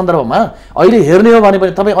सवालको सन्दर्भमा अहिले हेर्ने हो भने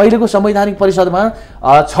पनि तपाईँ अहिलेको संवैधानिक परिषदमा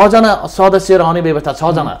 6 जना सदस्य रहने व्यवस्था, 6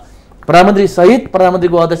 जना प्रधानमन्त्री सहित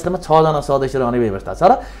प्रधानमन्त्रीको अध्यक्षतामा 6 जना सदस्य रहने व्यवस्था छ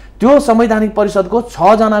र त्यो संवैधानिक परिषदको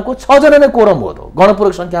 6 जनाको 6 जना नै कोरम हो। त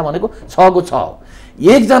गणपूर्वक सङ्ख्या भनेको 6 को 6 हो।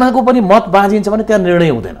 एकजनाको पनि मत बाँझिन्छ भने त्यहाँ निर्णय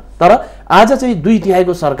हुँदैन। तर आज चाहिँ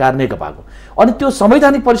 2/3 सरकार नेकपाको, अनि त्यो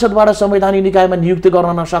संवैधानिक परिषदबाट संवैधानिक निकायमा नियुक्त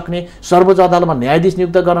गर्न नसक्ने, सर्वोच्च अदालतमा न्यायाधीश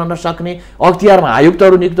नियुक्त गर्न नसक्ने, अख्तियारमा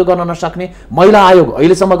आयुक्तहरू नियुक्त गर्न नसक्ने, महिला आयोग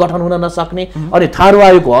अहिलेसम्म गठन हुन नसक्ने, अनि थारू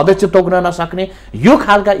आयोगको अध्यक्ष तोक्न नसक्ने, यो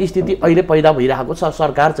खालका स्थिति अहिले पैदा भइरहेको छ।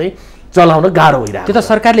 सरकार चाहिँ चलाउन गाह्रो भइरहेको, त्यो त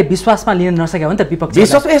सरकारले विश्वासमा लिन नसक्यो भने त विपक्ष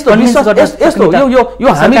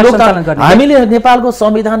हामीले नेपालको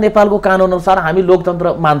संविधान, नेपालको कानुन अनुसार हामी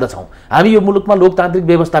लोकतन्त्र मान्दछौँ, हामी यो मुलुकमा लोकतान्त्रिक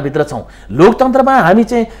व्यवस्थाभित्र छौँ। लोकतन्त्रमा हामी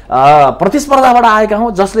चाहिँ प्रतिस्पर्धाबाट आएका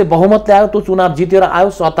हौँ, जसले बहुमत ल्यायो त्यो चुनाव जितेर आयो,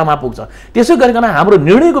 सत्तामा पुग्छ। त्यसै गरिकन हाम्रो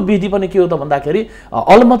निर्णयको विधि पनि के हो त भन्दाखेरि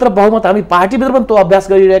अलमत र बहुमत हामी पार्टीभित्र पनि त्यो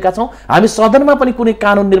अभ्यास गरिरहेका छौँ। हामी सदनमा पनि कुनै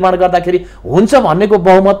कानुन निर्माण गर्दाखेरि हुन्छ भन्नेको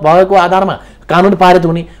बहुमत भएको आधारमा कानुन पारित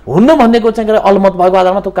हुने, हुन्न भन्नेको चाहिँ अलमत भएको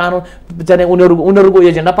आधारमा त्यो कानुन चाहिँ उनीहरूको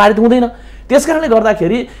एजेन्डा पारित हुँदैन। त्यसकारणले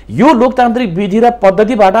गर्दाखेरि यो लोकतान्त्रिक विधि र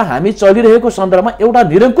पद्धतिबाट हामी चलिरहेको सन्दर्भमा एउटा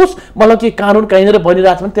निरङ्कुश मतलब के कानुन कहीँनिर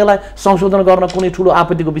बनिरहेको छ भने त्यसलाई संशोधन गर्न कुनै ठुलो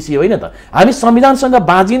आपत्तिको विषय होइन त। हामी संविधानसँग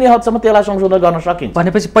बाँझिने हदसम्म त्यसलाई संशोधन गर्न सकिन्छ।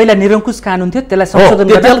 भनेपछि पहिला निरङ्कुश कानुन थियो, त्यसलाई संशोधन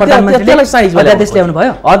गर्दा प्रधानमन्त्रीले अध्यादेश ल्याउनु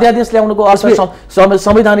भयो। अध्यादेश ल्याउनुको अर्थ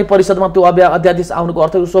संवैधानिक परिषदमा त्यो अध्यादेश आउनुको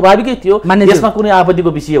अर्थ स्वाभाविकै थियो, यसमा कुनै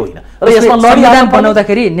आपत्तिको विषय होइन। र यसमा संविधान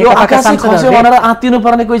बनाउँदाखेरि नेकपाका सांसदहरूले भनेर आत्तिनु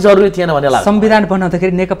पर्ने कुनै जरुरी थिएन भन्ने लाग्छ। संविधान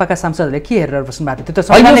बनाउँदाखेरि नेकपाका सांसदहरूले के हेरेर बस्नु भएको थियो? त्यो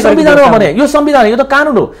संविधान हो भने यो संविधान, यो त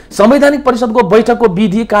कानुन हो। संवैधानिक परिषदको बैठकको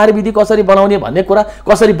विधि कार्यविधि कसरी बनाउने भन्ने कुरा,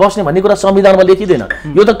 कसरी बस्ने भन्ने कुरा संविधानमा लेखिँदैन।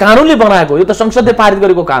 यो त कानुनले बनाएको, यो त संसदले पारित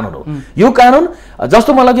गरेको कानुन हो। यो कानुन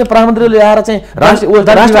जस्तो मलाई के प्रधानमन्त्रीले ल्याएर चाहिँ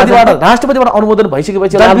राष्ट्रपतिबाट अनुमोदन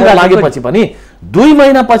भइसकेपछि लागेपछि पनि 2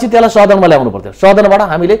 महिनापछि त्यसलाई सदनमा ल्याउनु पर्थ्यो। सदनबाट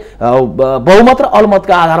हामीले बहुमत र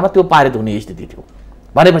अलमतका आधारमा त्यो पारित हुने स्थिति थियो।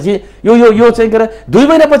 भनेपछि यो चाहिँ के अरे 2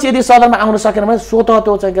 महिनापछि यदि सदनमा आउन सकेन भने स्वतः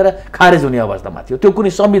त्यो चाहिँ के अरे खारेज हुने अवस्थामा थियो। त्यो कुनै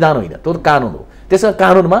संविधान होइन, त्यो कानुन हो। त्यसका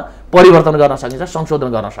कानुनमा परिवर्तन गर्न सकिन्छ, संशोधन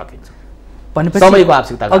गर्न सकिन्छ। समयको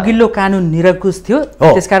आवश्यकता, अघिल्लो कानुन निरङ्कुश थियो,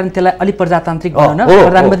 त्यसकारण त्यसलाई अलि प्रजातान्त्रिक बनाउन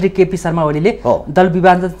प्रधानमन्त्री केपी शर्मा ओलीले दल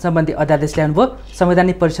विभाजन सम्बन्धी अध्यादेश ल्याउनु भयो,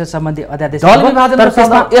 संवैधानिक परिषद सम्बन्धी अध्यादेश। दल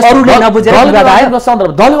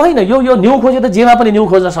होइन, यो न्यू खोजे त जेमा पनि न्यू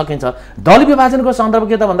खोज्न सकिन्छ। दल विभाजनको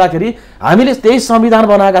सन्दर्भ के त भन्दाखेरि हामीले त्यही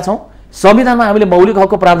संविधान बनाएका छौँ। संविधानमा हामीले मौलिक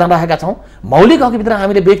हकको प्रावधान राखेका छौँ। मौलिक हकभित्र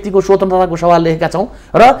हामीले व्यक्तिको स्वतन्त्रताको सवाल लेखेका छौँ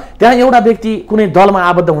र त्यहाँ एउटा व्यक्ति कुनै दलमा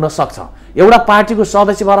आबद्ध हुन सक्छ, एउटा पार्टीको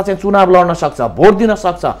सदस्य भएर चाहिँ चुनाव लड्न सक्छ, भोट दिन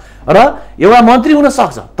सक्छ र एउटा मन्त्री हुन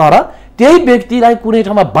सक्छ। तर त्यही व्यक्तिलाई कुनै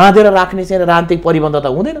ठाउँमा बाँधेर राख्ने चाहिँ राजनीतिक परिबन्ध त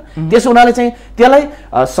हुँदैन। त्यसो हुनाले चाहिँ त्यसलाई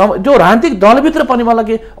जो राजनीतिक दलभित्र पनि मतलब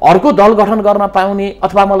कि अर्को दल गठन गर्न पाउने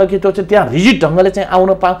अथवा मतलब कि त्यो चाहिँ त्यहाँ रिजिड ढङ्गले चाहिँ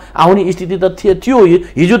आउने स्थिति त थियो।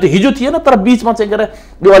 हिजो थिएन, तर बिचमा चाहिँ के अरे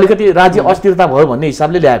यो अलिकति राज्य अस्थिरता भयो भन्ने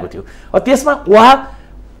हिसाबले ल्याएको थियो। त्यसमा उहाँ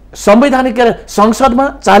संवैधानिक के अरे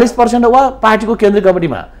संसदमा 40% वा पार्टीको केन्द्रीय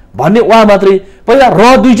कमिटीमा भन्ने उहाँ मात्रै पहिला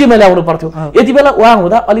र 2 ल्याउनु पर्थ्यो। यति बेला उहाँ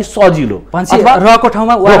हुँदा अलिक सजिलो, रको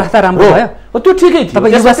ठाउँमा उहाँ राख्दा राम्रो भयो। त्यो ठिकै थियो।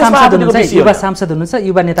 युवा सांसद हुनुहुन्छ,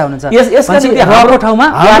 युवा नेता हुनुहुन्छ,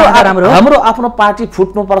 हाम्रो आफ्नो पार्टी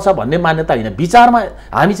फुट्नुपर्छ भन्ने मान्यता होइन। विचारमा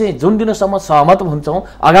हामी चाहिँ जुन दिनसम्म सहमत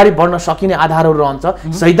हुन्छौँ, अगाडि बढ्न सकिने आधारहरू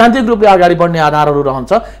रहन्छ, सैद्धान्तिक रूपले अगाडि बढ्ने आधारहरू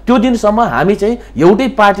रहन्छ, त्यो दिनसम्म हामी चाहिँ एउटै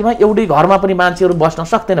पार्टीमा एउटै घरमा पनि मान्छेहरू बस्न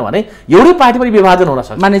सक्दैन भने एउटै पार्टी पनि विभाजन हुन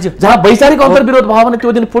सक्छ। जहाँ वैचारिक अन्तर्विरोध भयो भने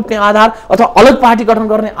त्यो दिन फुट्ने आधार अथवा अलग पार्टी गठन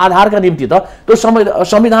गर्ने आधारका निम्ति त त्यो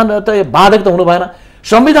संविधान त बाधक त हुनु भएन।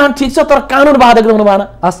 संविधान ठिक छ, तर कानुन बाधक हुनु भएन।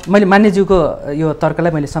 मैले मान्यज्यूको यो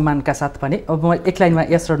तर्कलाई मैले सम्मानका साथ भने। अब म एक लाइनमा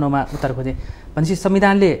यस र नोमा उत्तर खोजेँ भनेपछि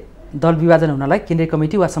संविधानले दल विभाजन हुनलाई केन्द्रीय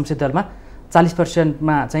कमिटी वा संसदीय दलमा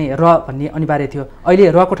 40%मा चाहिँ र भन्ने अनिवार्य थियो। अहिले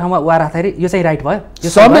रको ठाउँमा वा राख्दाखेरि यो चाहिँ राइट भयो?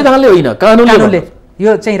 संविधानले होइन, कानुनले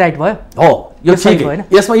यो चाहिँ राइट भयो। हो, यो ठिक होइन,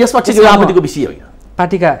 यसमा ठिक आपत्तिको विषय होइन।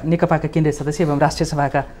 पार्टीका नेकपाका केन्द्रीय सदस्य एवं राष्ट्रिय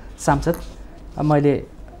सभाका सांसद मैले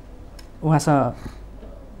उहाँसँग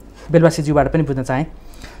बेलबासीज्यूबाट पनि बुझ्न चाहेँ,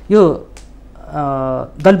 यो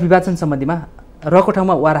दल विभाजन सम्बन्धीमा रको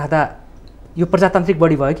ठाउँमा वा राख्दा यो प्रजातान्त्रिक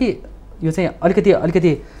बढी भयो कि यो चाहिँ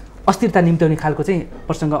अलिकति अस्थिरता निम्त्याउने खालको चाहिँ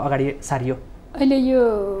प्रसङ्ग अगाडि सारियो? अहिले यो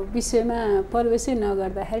विषयमा प्रवेशै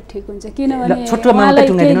नगर्दाखेरि ठिक हुन्छ, किनभने उहाँलाई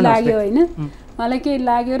केही लाग्यो होइन, उहाँलाई केही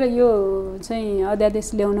लाग्यो र यो चाहिँ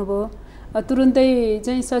अध्यादेश ल्याउनु भयो। तुरुन्तै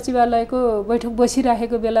चाहिँ सचिवालयको बैठक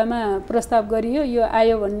बसिराखेको बेलामा प्रस्ताव गरियो, यो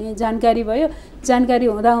आयो भन्ने जानकारी भयो। जानकारी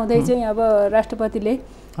हुँदाहुँदै चाहिँ अब राष्ट्रपतिले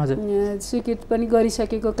स्वीकृत पनि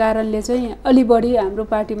गरिसकेको कारणले चाहिँ अलि बढी हाम्रो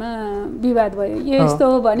पार्टीमा विवाद भयो। यस्तो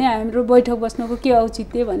हो भने हाम्रो बैठक बस्नुको के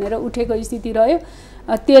औचित्य भनेर उठेको स्थिति रह्यो।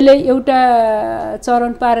 त्यसले एउटा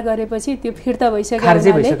चरण पार गरेपछि त्यो फिर्ता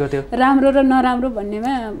भइसक्यो, राम्रो र नराम्रो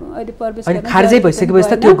भन्नेमा अहिले प्रवेश खारेजै भइसकेपछि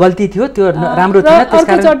त त्यो गल्ती थियो, त्यो राम्रो थिएन,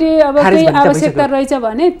 त्यसकारण अब केही आवश्यकता रहेछ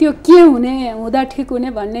भने त्यो के हुँदा ठिक हुने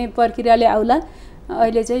भन्ने प्रक्रियाले आउला।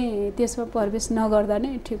 अहिले चाहिँ त्यसमा प्रवेश नगर्दा नै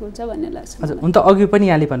ठिक हुन्छ भन्ने लाग्छ। हजुर, हुन त अघि पनि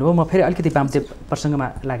यहाँले भन्नुभयो, म फेरि अलिकति वामदेव प्रसङ्गमा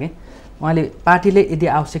लागेँ। उहाँले पार्टीले यदि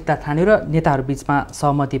आवश्यकता ठान्यो र नेताहरू बिचमा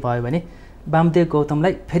सहमति भयो भने वामदेव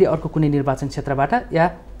गौतमलाई फेरि अर्को कुनै निर्वाचन क्षेत्रबाट या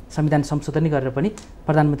संविधान संशोधन गरेर पनि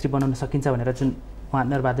प्रधानमन्त्री बनाउन सकिन्छ भनेर जुन उहाँ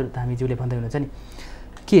नरबहादुर धामीज्यूले भन्दै हुनुहुन्छ नि,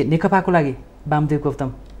 के नेकपाको लागि वामदेव गौतम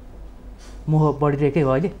मोह बढिरहेकै हो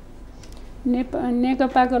अहिले?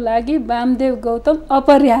 नेकपाको लागि वामदेव गौतम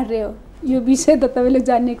अपरिहार्य हो। यो विषय त तपाईँले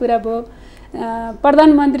जान्ने कुरा भयो।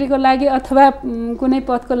 प्रधानमन्त्रीको लागि अथवा कुनै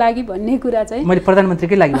पदको लागि भन्ने कुरा चाहिँ मैले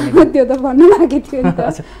प्रधानमन्त्रीकै लागि त्यो त भन्नु लागि थियो नि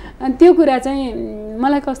त। अनि त्यो कुरा चाहिँ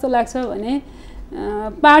मलाई कस्तो लाग्छ भने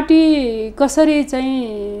पार्टी कसरी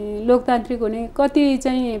चाहिँ लोकतान्त्रिक हुने, कति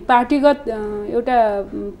चाहिँ पार्टीगत एउटा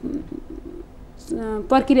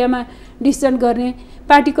प्रक्रियामा डिसिजन गर्ने,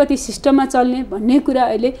 पार्टी कति सिस्टममा चल्ने भन्ने कुरा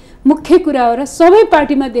अहिले मुख्य कुरा हो र सबै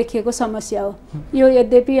पार्टीमा देखिएको समस्या हो यो।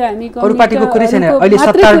 यद्यपि हामी अरू पार्टीको कुरै छैन, अहिले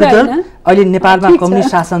सत्तारूढ दल अहिले नेपालमा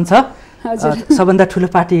कम्युनिस्ट शासन छ, सबभन्दा ठुलो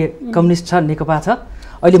पार्टी कम्युनिस्ट छ, नेकपा छ।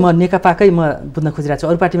 अहिले म नेकपाकै म बुझ्न खोजिरहेको छु,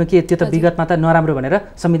 अरू पार्टीमा के त्यो त विगतमा त नराम्रो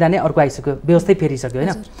भनेर संविधानै अर्को आइसक्यो, व्यवस्थै फेरिसक्यो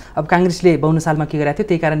होइन। अब काङ्ग्रेसले 52 सालमा के गरेको थियो,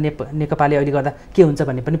 त्यही कारण नेकपाले अहिले गर्दा के हुन्छ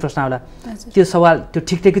भन्ने पनि प्रश्न आउला। त्यो सवाल त्यो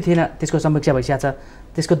ठिकठिकै थिएन, त्यसको समीक्षा भइसकेको छ,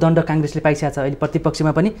 त्यसको दण्ड काङ्ग्रेसले पाइसकेको छ, अहिले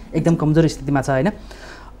प्रतिपक्षमा पनि एकदम कमजोर स्थितिमा छ होइन।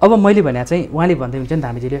 अब मैले भने चाहिँ उहाँले भन्दै हुन्छ नि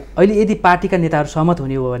धामीजीले, अहिले यदि पार्टीका नेताहरू सहमत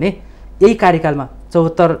हुने हो भने यही कार्यकालमा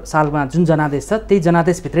 74 सालमा जुन जनादेश छ त्यही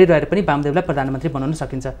जनादेशभित्रै रहेर पनि वामदेवलाई प्रधानमन्त्री बनाउन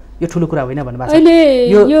सकिन्छ, यो ठुलो कुरा होइन भन्नुभएको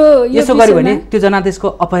छ। यसो गर्यो भने त्यो जनादेशको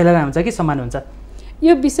अपहेलना हुन्छ कि सम्मान हुन्छ?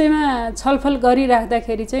 यो विषयमा छलफल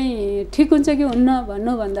गरिराख्दाखेरि चाहिँ ठिक हुन्छ कि हुन्न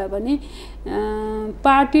भन्नुभन्दा पनि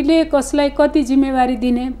पार्टीले कसलाई कति जिम्मेवारी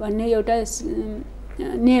दिने भन्ने एउटा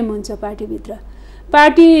नियम हुन्छ पार्टीभित्र।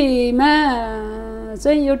 पार्टीमा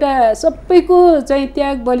चाहिँ एउटा सबैको चाहिँ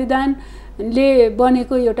त्याग बलिदानले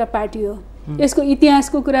बनेको एउटा पार्टी हो। यसको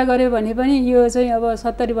इतिहासको कुरा गर्यो भने पनि यो चाहिँ अब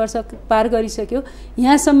 70 वर्ष पार गरिसक्यो।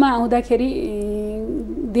 यहाँसम्म आउँदाखेरि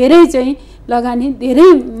धेरै चाहिँ लगानी धेरै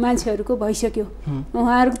मान्छेहरूको भइसक्यो।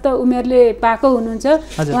 उहाँहरूको त उमेरले पाएको हुनुहुन्छ,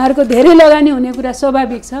 उहाँहरूको धेरै लगानी हुने कुरा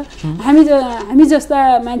स्वाभाविक छ। हामी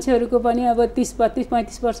जस्ता मान्छेहरूको पनि अब 30, 32,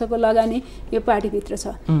 35 वर्षको लगानी यो पार्टीभित्र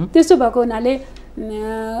छ। त्यसो भएको हुनाले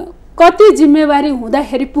कति जिम्मेवारी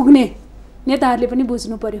हुँदाखेरि पुग्ने नेताहरूले पनि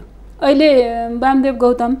बुझ्नु पर्यो। अहिले वामदेव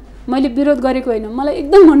गौतम मैले विरोध गरेको होइन, मलाई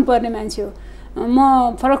एकदम मनपर्ने मान्छे हो।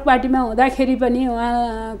 म फरक पार्टीमा हुँदाखेरि पनि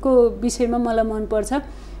उहाँको विषयमा मलाई मनपर्छ।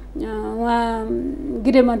 उहाँ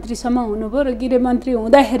गृहमन्त्रीसम्म हुनुभयो र गृहमन्त्री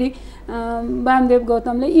हुँदाखेरि वामदेव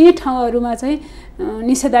गौतमले यी ठाउँहरूमा चाहिँ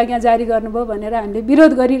निषेधाज्ञा जारी गर्नुभयो भनेर हामीले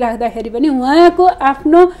विरोध गरिराख्दाखेरि पनि उहाँको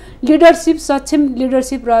आफ्नो लिडरसिप सक्षम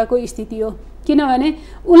लिडरसिप रहेको स्थिति हो। किनभने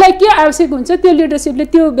उसलाई के आवश्यक हुन्छ त्यो लिडरसिपले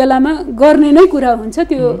त्यो बेलामा गर्ने नै कुरा हुन्छ।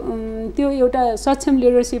 त्यो एउटा सक्षम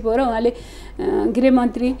लिडरसिप हो र उहाँले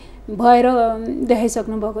गृहमन्त्री भएर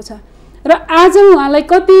देखाइसक्नु भएको छ। र आज उहाँलाई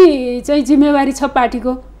कति चाहिँ जिम्मेवारी छ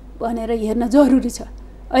पार्टीको भनेर हेर्न जरुरी छ।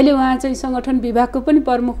 अहिले उहाँ चाहिँ सङ्गठन विभागको पनि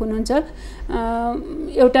प्रमुख हुनुहुन्छ।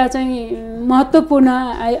 एउटा चाहिँ महत्त्वपूर्ण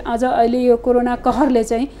अझ अहिले यो कोरोना कहरले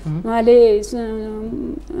चाहिँ उहाँले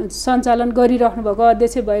सञ्चालन गरिराख्नु भएको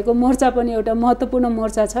अध्यक्ष भएको मोर्चा पनि एउटा महत्त्वपूर्ण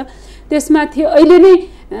मोर्चा छ। त्यसमाथि अहिले नै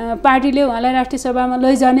पार्टीले उहाँलाई राष्ट्रिय सभामा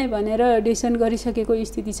लैजाने भनेर डिसिसन गरिसकेको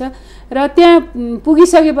स्थिति छ र त्यहाँ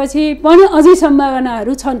पुगिसकेपछि पनि अझै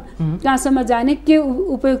सम्भावनाहरू छन् कहाँसम्म जाने, के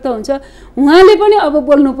उपयुक्त हुन्छ उहाँले पनि अब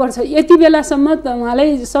बोल्नुपर्छ। यति बेलासम्म त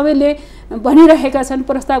उहाँलाई सबैले भनिरहेका छन्,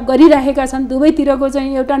 प्रस्ताव गरिरहेका छन्, दुवैतिरको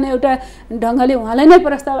चाहिँ एउटा न एउटा ढङ्गले उहाँलाई नै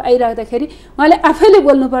प्रस्ताव आइराख्दाखेरि उहाँले आफैले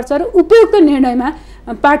बोल्नुपर्छ र उपयुक्त निर्णयमा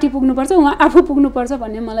पार्टी पुग्नुपर्छ, उहाँ आफू पुग्नुपर्छ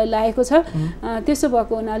भन्ने मलाई लागेको छ। त्यसो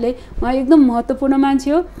भएको हुनाले उहाँ एकदम महत्त्वपूर्ण मान्छे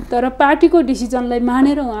हो, तर पार्टीको डिसिजनलाई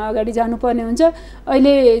मानेर उहाँ अगाडि जानुपर्ने हुन्छ।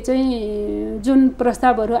 अहिले चाहिँ जुन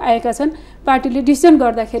प्रस्तावहरू आएका छन् पार्टीले डिसिजन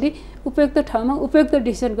गर्दाखेरि उपयुक्त ठाउँमा उपयुक्त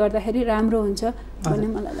डिसिजन गर्दाखेरि राम्रो हुन्छ भन्ने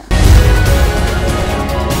मलाई लाग्छ।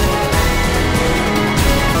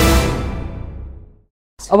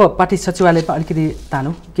 अब पार्टी सचिवालयमा अलिकति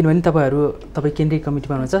तानौँ, किनभने तपाईँ केन्द्रीय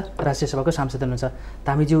कमिटीमा हुनुहुन्छ, राष्ट्रिय सभाको सांसद हुनुहुन्छ,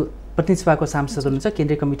 धामीज्यू प्रतिनिधि सभाको सांसद हुनुहुन्छ,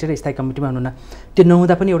 केन्द्रीय कमिटी र स्थायी कमिटीमा हुनुहुन्न। त्यो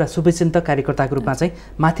नहुँदा पनि एउटा शुभचिन्तक कार्यकर्ताको रूपमा चाहिँ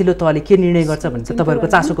माथिल्लो तहले के निर्णय गर्छ भने चाहिँ तपाईँहरूको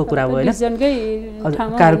चासोको कुरा हो होइन,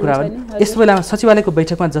 कार कुरा हो। यस्तो बेलामा सचिवालयको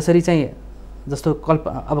बैठकमा जसरी चाहिँ जस्तो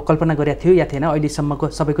कल्पना गरेका थियो या थिएन, अहिलेसम्मको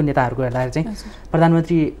सबैको नेताहरूको हेर्दाखेरि चाहिँ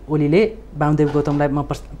प्रधानमन्त्री ओलीले वामदेव गौतमलाई म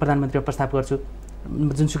प्रधानमन्त्रीमा प्रस्ताव गर्छु,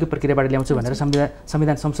 जुनसुकै प्रक्रियाबाट ल्याउँछु भनेर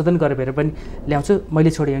संविधान संशोधन गरेर पनि ल्याउँछु,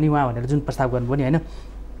 मैले छोडेँ नि उहाँ भनेर जुन प्रस्ताव गर्नुभयो नि होइन,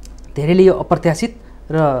 धेरैले यो अप्रत्याशित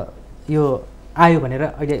र यो आयो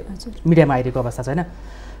भनेर अहिले मिडियामा आइरहेको अवस्था छ होइन।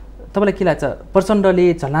 तपाईँलाई के लाग्छ, प्रचण्डले,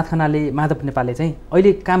 झलनाथ खनालले, माधव नेपालले चाहिँ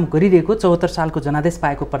अहिले काम गरिरहेको 74 सालको जनादेश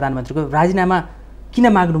पाएको प्रधानमन्त्रीको राजीनामा किन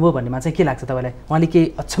माग्नुभयो भन्नेमा चाहिँ के लाग्छ तपाईँलाई? उहाँले केही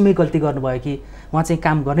अक्षम्य गल्ती गर्नुभयो कि उहाँ चाहिँ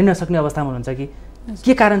काम गर्नै नसक्ने अवस्थामा हुनुहुन्छ कि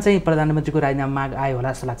के कारण चाहिँ प्रधानमन्त्रीको राजीनामा माग आयो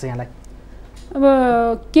होला जस्तो लाग्छ यहाँलाई? अब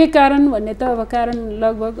के कारण भन्ने त अब कारण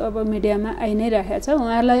लगभग अब मिडियामा आइ नै राखेको छ।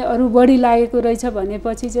 उहाँलाई अरू बढी लागेको रहेछ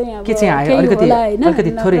भनेपछि चाहिँ अब केही होला होइन,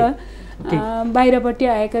 बाहिरपट्टि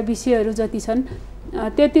आएका विषयहरू जति छन्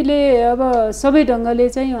त्यतिले अब सबै ढङ्गले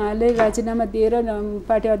चाहिँ उहाँले राजीनामा दिएर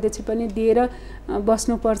पार्टी अध्यक्ष पनि दिएर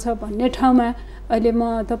बस्नुपर्छ भन्ने ठाउँमा अहिले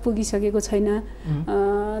म त पुगिसकेको छैन।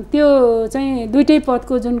 त्यो चाहिँ दुईटै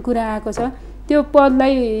पदको जुन कुरा आएको छ त्यो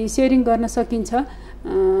पदलाई सेयरिङ गर्न सकिन्छ,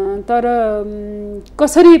 तर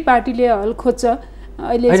कसरी पार्टीले हल खोज्छ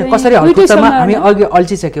अहिले कसरी हल खोज्छमा हामी अघि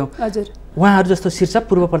अल्छिसक्यौँ। हजुर, उहाँहरू जस्तो शीर्ष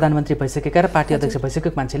पूर्व प्रधानमन्त्री भइसकेका र पार्टी अध्यक्ष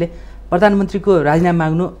भइसकेको मान्छेले प्रधानमन्त्रीको राजीनामा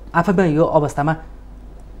माग्नु आफैमा यो अवस्थामा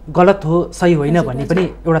गलत हो सही होइन भन्ने पनि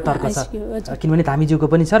एउटा तर्क छ, किनभने धामीज्यूको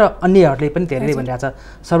पनि छ र अन्यहरूले पनि धेरैले भनिरहेको छ,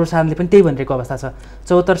 सर्वसाधारणले पनि त्यही भनिरहेको अवस्था छ।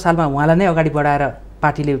 74 सालमा उहाँलाई नै अगाडि बढाएर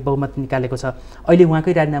पार्टीले बहुमत निकालेको छ, अहिले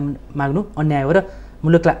उहाँकै राजीनामा माग्नु अन्याय हो र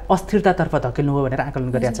मुलुकलाई अस्थिरतातर्फ धकेल्नु हो भनेर आकलन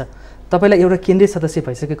गरिरहेको छ। तपाईँलाई एउटा केन्द्रीय सदस्य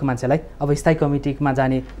भइसकेको मान्छेलाई अब स्थायी कमिटीमा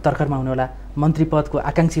जाने तर्खरमा हुनुहोला, मन्त्री पदको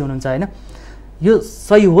आकाङ्क्षी हुनुहुन्छ होइन, यो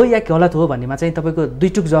सही हो या गलत हो भन्नेमा चाहिँ तपाईँको दुई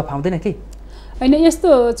टुक जवाफ आउँदैन कि होइन? यस्तो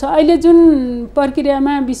छ, अहिले जुन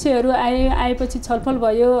प्रक्रियामा विषयहरू आएपछि छलफल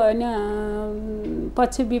भयो होइन,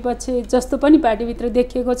 पक्ष विपक्ष जस्तो पनि पार्टीभित्र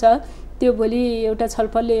देखिएको छ, त्यो भोलि एउटा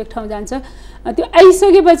छलफलले एक ठाउँ जान्छ। त्यो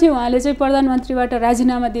आइसकेपछि उहाँले चाहिँ प्रधानमन्त्रीबाट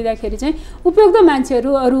राजीनामा दिँदाखेरि चाहिँ उपयुक्त मान्छेहरू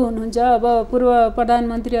अरू हुनुहुन्छ, अब पूर्व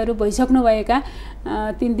प्रधानमन्त्रीहरू भइसक्नुभएका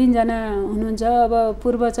 3 जना हुनुहुन्छ, अब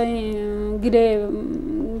पूर्व चाहिँ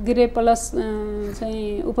गिरे प्लस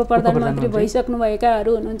चाहिँ उप प्रधानमन्त्री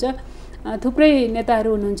भइसक्नुभएकाहरू हुनुहुन्छ, थुप्रै नेताहरू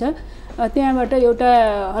हुनुहुन्छ। त्यहाँबाट एउटा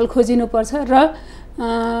हल खोजिनुपर्छ र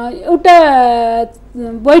एउटा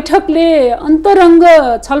बैठकले अन्तरङ्ग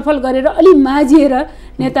छलफल गरेर अलि माझिएर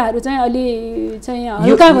नेताहरू चाहिँ अलि चाहिँ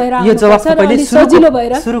हल्का भएर आउनुपर्छ र अलि सजिलो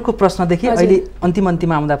भएर सुरुको प्रश्नदेखि अहिले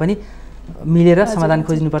अन्तिममा आउँदा पनि मिलेर समाधान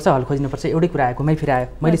खोज्नुपर्छ, हल खोज्नुपर्छ, एउटै कुरा आयो, घुमाइ फिरायो।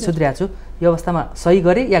 मैले सोधिरहेको छु यो अवस्थामा सही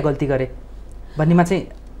गरे या गल्ती गरे भन्नेमा चाहिँ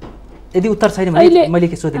यदि उत्तर छैन भने मैले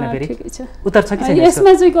के सोधिनँ फेरि उत्तर छ कि छैन?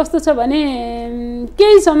 यसमा चाहिँ कस्तो छ भने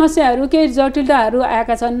केही समस्याहरू केही जटिलताहरू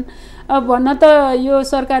आएका छन्। अब भन्न त यो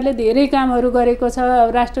सरकारले धेरै कामहरू गरेको छ,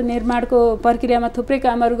 राष्ट्र निर्माणको प्रक्रियामा थुप्रै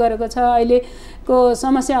कामहरू गरेको छ, अहिलेको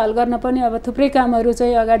समस्या हल गर्न पनि अब थुप्रै कामहरू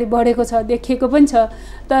चाहिँ अगाडि बढेको छ, देखिएको पनि छ,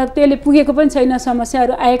 तर त्यसले पुगेको पनि छैन,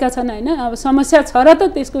 समस्याहरू आएका छन् होइन। अब समस्या छ र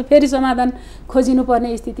त त्यसको फेरि समाधान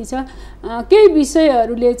खोजिनुपर्ने स्थिति छ। केही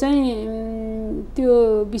विषयहरूले चाहिँ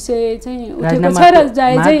त्यो विषय चाहिँ उठेको छ र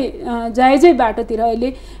जायजै बाटोतिर अहिले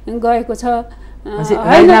गएको छ।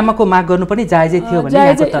 राजीनामाको माग गर्नु पनि जायजै थियो भने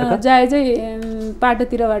यहाँको तर्क जायजै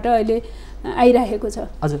पाटोतिरबाट अहिले आइरहेको छ।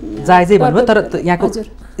 हजुर जायजै भन्नुभयो, तर यहाँको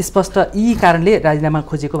स्पष्ट यी कारणले राजीनामा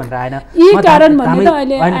खोजेको भनेर आएन।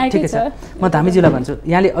 ठिकै छ, म धामीज्यूलाई भन्छु,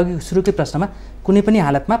 यहाँले अघि सुरुकै प्रश्नमा कुनै पनि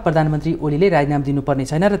हालतमा प्रधानमन्त्री ओलीले राजीनामा दिनुपर्ने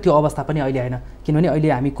छैन र त्यो अवस्था पनि अहिले होइन, किनभने अहिले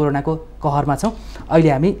हामी कोरोनाको कहरमा छौँ, अहिले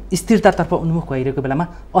हामी स्थिरतातर्फ उन्मुख भइरहेको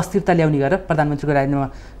बेलामा अस्थिरता ल्याउने गरेर प्रधानमन्त्रीको राजीनामा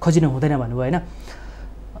खोजिनु हुँदैन भन्नुभयो होइन।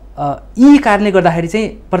 यी कारणले गर्दाखेरि चाहिँ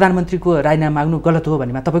प्रधानमन्त्रीको राजीनामा माग्नु गलत हो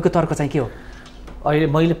भन्नेमा तपाईँको तर्क चाहिँ के हो? अहिले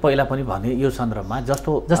मैले पहिला पनि भने यो सन्दर्भमा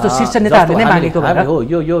जस्तो शीर्ष नेताहरूले नै मागेको हो,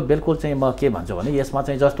 यो बिल्कुल चाहिँ म के भन्छु भने यसमा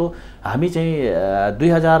चाहिँ जस्तो हामी चाहिँ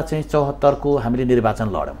 2074 को हामीले निर्वाचन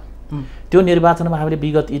लड्यौँ, त्यो निर्वाचनमा हामीले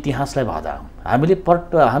विगत इतिहासलाई भजायौँ, हामीले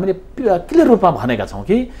क्लियर रूपमा भनेका छौँ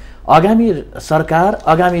कि आगामी सरकार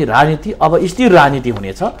आगामी राजनीति अब स्थिर राजनीति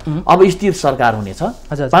हुनेछ, अब स्थिर सरकार हुनेछ,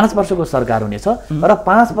 5 वर्षको सरकार हुनेछ र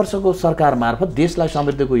 5 वर्षको सरकार मार्फत देशलाई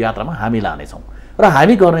समृद्धिको यात्रामा हामी लानेछौँ र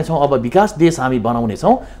हामी गर्नेछौँ। अब विकास देश हामी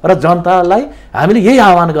बनाउनेछौँ र जनतालाई हामीले यही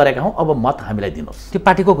आह्वान गरेका हौँ, अब मत हामीलाई दिनुहोस्। त्यो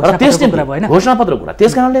पार्टीको घोषणापत्र कुरा।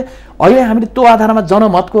 त्यस कारणले अहिले हामीले त्यो आधारमा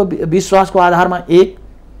जनमतको विश्वासको आधारमा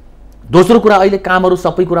दोस्रो कुरा अहिले कामहरू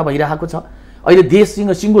सबै कुरा भइरहेको छ। अहिले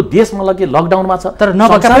सिङ्गो देशमा लगे लकडाउनमा छ, तर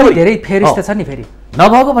नभएका धेरै फेरिस्त छ नि, फेरि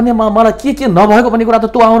नभएको भन्ने मलाई के नभएको भन्ने कुरा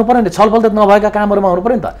त त्यो आउनु पर्यो नि, छलफल त नभएका कामहरूमा आउनु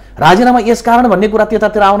पर्यो नि त, राजीनामा यस कारण भन्ने कुरा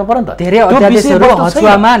त्यतातिर आउनु पर्यो नि त। धेरै अध्यादेशहरू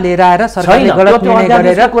हचुवामा लिएर आएर सरकारले गलत निर्णय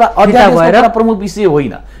गरेर कुरा प्रमुख विषय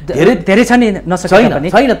होइन, धेरै छ नि, नसकेका पनि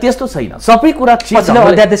छैन, त्यस्तो छैन, सबै कुरा पछिल्लो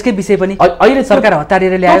अध्यादेशकै विषय पनि अहिले सरकार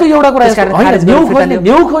हतारेर ल्यायो। एउटा कुरा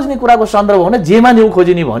न्यू खोज्ने कुराको सन्दर्भ हो नि, जेमा न्यू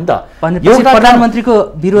खोजिने भयो नि त। प्रधानमन्त्रीको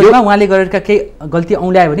विरोधमा उहाँले गरेका केही गल्ती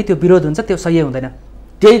औँल्यायो भने त्यो विरोध हुन्छ, त्यो सही हुँदैन।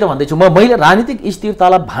 त्यही त भन्दैछु मैले राजनीतिक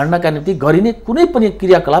स्थिरतालाई भाड्नका निम्ति गरिने कुनै पनि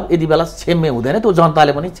क्रियाकलाप यदि बेला क्षम्य हुँदैन, त्यो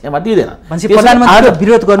जनताले पनि क्षमा दिँदैन। आज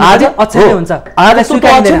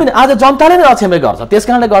जनताले नै अक्षम्य गर्छ, त्यस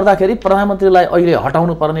कारणले गर्दाखेरि प्रधानमन्त्रीलाई अहिले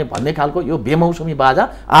हटाउनु पर्ने भन्ने खालको यो बेमौसमी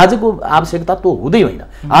बाजा आजको आवश्यकता त्यो हुँदै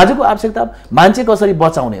होइन। आजको आवश्यकता मान्छे कसरी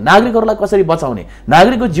बचाउने, नागरिकहरूलाई कसरी बचाउने,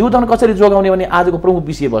 नागरिकको जीवधन कसरी जोगाउने भन्ने आजको प्रमुख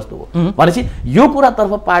विषयवस्तु हो। भनेपछि यो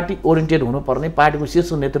कुरातर्फ पार्टी ओरिएन्टेड हुनुपर्ने, पार्टीको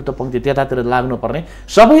शीर्ष नेतृत्व पङ्क्ति त्यतातिर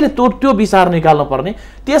लाग्नुपर्ने, सबैले त्यो विचार निकाल्नु पर्ने।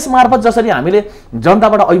 त्यस मार्फत जसरी हामीले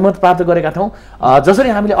जनताबाट अभिमत प्राप्त गरेका थियौँ, जसरी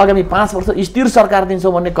हामीले आगामी 5 वर्ष स्थिर सरकार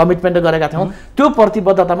दिन्छौँ भन्ने कमिटमेन्ट गरेका थियौँ, त्यो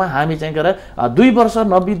प्रतिबद्धतामा हामी चाहिँ गएर 2 वर्ष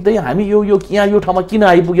नबित्दै हामी यो ठाउँमा किन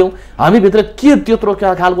आइपुग्यौँ, हामीभित्र के त्यत्रो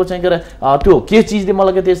खालको चाहिँ गएर त्यो के चिजले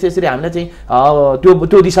मलाई त्यसरी हामीलाई चाहिँ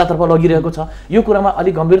त्यो दिशातर्फ लगिरहेको छ, यो कुरामा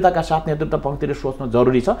अलिक गम्भीरताका साथ नेतृत्व पङ्क्तिले सोच्नु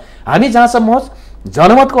जरुरी छ। हामी जहाँसम्म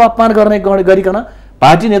जनमतको अपमान गरिकन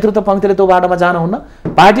पार्टी नेतृत्व पङ्क्तिले त्यो बाटोमा जानुहुन्न।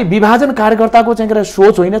 पार्टी विभाजन कार्यकर्ताको चाहिँ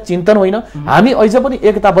सोच होइन, चिन्तन होइन। हामी अझ पनि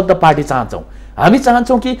एकताबद्ध पार्टी चाहन्छौँ। हामी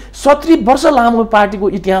चाहन्छौँ कि 70 वर्ष लामो पार्टीको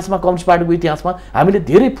इतिहासमा, कम्युनिस्ट पार्टीको इतिहासमा हामीले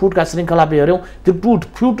धेरै फुटका श्रृङ्खला बेहोर्यौँ। त्यो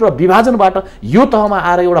फुट र विभाजनबाट यो तहमा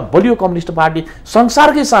आएर एउटा बलियो कम्युनिस्ट पार्टी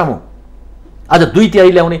संसारकै सामु आज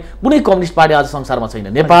 2/3 ल्याउने कुनै कम्युनिस्ट पार्टी आज संसारमा छैन।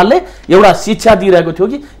 नेपालले एउटा शिक्षा दिइरहेको थियो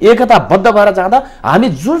कि एकताबद्ध भएर जाँदा हामी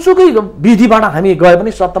जुनसुकै विधिबाट हामी गए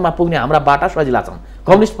पनि सत्तामा पुग्ने हाम्रा बाटा सजिला छन्।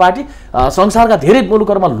 कम्युनिस्ट पार्टी संसारका धेरै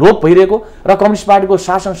मुलुकहरूमा लोप भइरहेको र कम्युनिस्ट पार्टीको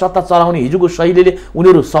शासन सत्ता चलाउने हिजोको शैलीले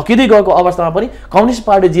उनीहरू सकिँदै गएको अवस्थामा पनि कम्युनिस्ट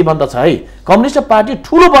पार्टी जीवन्त छ है। कम्युनिस्ट पार्टी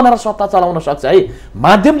ठुलो बनेर सत्ता चलाउन सक्छ है।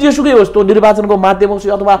 माध्यम जेसुकै होस्, त्यो निर्वाचनको माध्यम होस्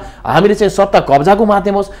अथवा हामीले चाहिँ सत्ता कब्जाको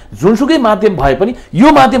माध्यम होस्, जुनसुकै माध्यम भए पनि यो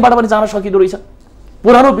माध्यमबाट पनि जान सकिँदो रहेछ।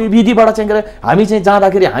 पुरानो विधिबाट चाहिँ हामी चाहिँ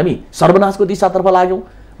जाँदाखेरि हामी सर्वनाशको दिशातर्फ लाग्यौँ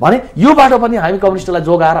भने यो बाटो पनि हामी कम्युनिस्टलाई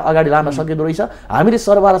जोगाएर अगाडि लान सकिँदो रहेछ। हामीले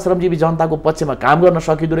सर्वहारा श्रमजीवी जनताको पक्षमा काम गर्न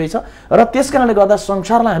सकिँदो रहेछ र त्यसकारणले गर्दा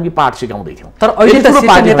संसारलाई हामी पाठ सिकाउँदै थियौँ। तर अहिले त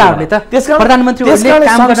नेताहरूले त प्रधानमन्त्रीहरूले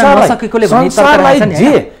काम गर्न नसकेकोले भनी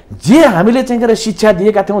संसारलाई जे हामीले चाहिँ शिक्षा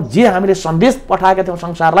दिएका थियौँ, जे हामीले सन्देश पठाएका थियौँ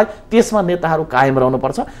संसारलाई, त्यसमा नेताहरू कायम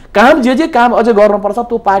रहनुपर्छ। काम जे काम अझै गर्नुपर्छ।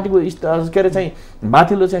 त्यो पार्टीको के अरे चाहिँ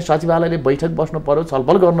माथिल्लो चाहिँ सचिवालयले बैठक बस्नु पर्यो,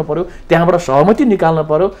 छलफल गर्नु पर्यो, त्यहाँबाट सहमति निकाल्नु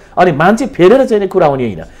पर्यो। अनि मान्छे फेरेर चाहिँ कुरा हुने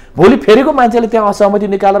होइन। भोलि फेरेको मान्छेले त्यहाँ असहमति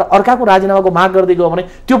निकालेर अर्काको राजीनामाको माग गर्दै गयो भने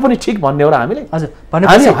त्यो पनि ठिक भन्ने हो र हामीले?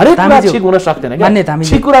 हरेक कुरा ठिक हुन सक्दैन क्या,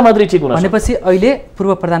 ठिक कुरा मात्रै ठिक हुन सक्छ। भनेपछि अहिले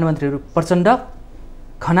पूर्व प्रधानमन्त्रीहरू प्रचण्ड,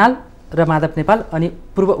 खनाल र माधव नेपाल अनि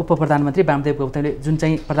पूर्व उप प्रधानमन्त्री वामदेव गौतमले जुन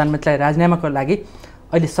चाहिँ प्रधानमन्त्रीलाई राजीनामाको लागि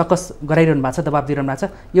अहिले सकस गराइरहनु भएको छ, दबाब दिइरहनु भएको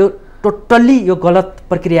छ, यो टोटल्ली यो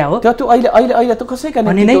गलत प्रक्रिया हो। त्यो अहिले त कसैका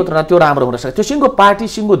निम्ति त्यो राम्रो हुन सक्छ। त्यो सिङ्गो पार्टी,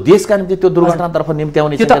 सिङ्गो देशका निम्ति त्यो दुर्घटनातर्फ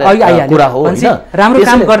निम्त्याउने कुरा हो होइन। राम्रो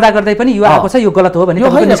काम गर्दा गर्दै पनि यो आएको छ, यो गलत हो भने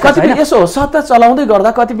कतिपय यसो सत्ता चलाउँदै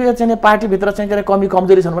गर्दा कतिपय चाहिँ पार्टीभित्र चाहिँ कमी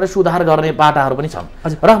कमजोरी छन् भने सुधार गर्ने बाटाहरू पनि छन्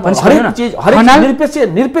र हरेक चिज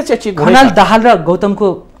हरेक निरपेक्ष खनाल, दाहाल र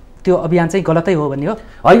गौतमको त्यो अभियान चाहिँ गलतै हो भन्ने हो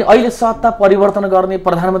होइन। अहिले सत्ता परिवर्तन गर्ने,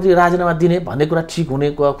 प्रधानमन्त्री राजीनामा दिने भन्ने कुरा ठिक हुने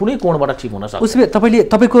कुनै कोणबाट ठिक हुन सक्छ। उसले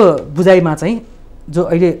तपाईँको बुझाइमा चाहिँ जो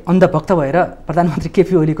अहिले अन्धभक्त भएर प्रधानमन्त्री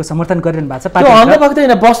केपी ओलीको समर्थन गरिरहनु भएको छ, त्यो अन्धभक्त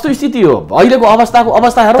होइन, वस्तुस्थिति हो। अहिलेको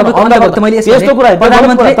अवस्था हेरौँ। यस्तो कुरा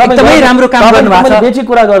प्रधानमन्त्री एकदमै राम्रो काम गर्नुभएको छ, बेची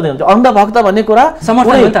कुरा गर्दै हुन्छ। अन्धभक्त भन्ने कुरा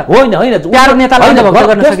होइन, प्यारो नेतालाई अन्धभक्त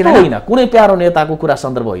गर्न सकिँदैन होइन, कुनै प्यारो नेताको कुरा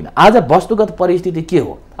सन्दर्भ होइन। आज वस्तुगत परिस्थिति के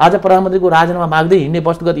हो? आज प्रधानमन्त्रीको राजीनामा माग्दै हिँड्ने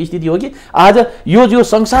वस्तुगत स्थिति हो कि आज यो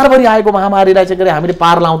संसारभरि आएको महामारीलाई चाहिँ हामीले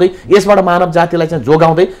पार लाउँदै, यसबाट मानव जातिलाई चाहिँ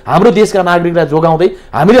जोगाउँदै, हाम्रो देशका नागरिकलाई जोगाउँदै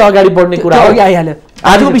हामीले अगाडि बढ्ने कुरा हो।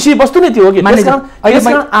 आजको विषयवस्तु नै त्यो हो कि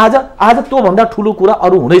त्यसकारण आज त्योभन्दा ठुलो कुरा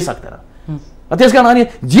अरू हुनै सक्दैन। त्यसकारण अनि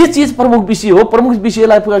जे चिज प्रमुख विषय हो, प्रमुख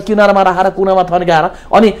विषयलाई किनारमा राखेर कुनामा थन्काएर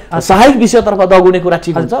अनि सहायक विषयतर्फ दगुने कुरा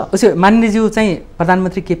ठिक हुन्छ। उसो माननीयज्यू चाहिँ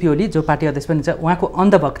प्रधानमन्त्री केपी ओली जो पार्टी अध्यक्ष पनि छ, उहाँको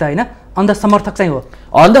अन्धभक्त होइन, अन्ध समर्थक चाहिँ हो।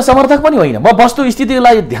 अन्ध समर्थक पनि होइन। म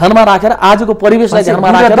वस्तुस्थितिलाई ध्यानमा राखेर, आजको परिवेशलाई ध्यानमा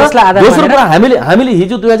राखेर, दोस्रो कुरा हामीले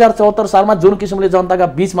हिजो 2074 सालमा जुन किसिमले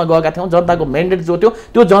जनताका बीचमा गएका थियौँ, जनताको म्यान्डेट जो थियो,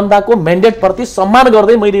 त्यो जनताको म्यान्डेट प्रति सम्मान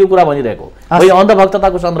गर्दै मैले यो कुरा भनिरहेको हो,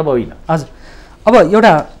 अन्धभक्तताको सन्दर्भ होइन। हजुर, अब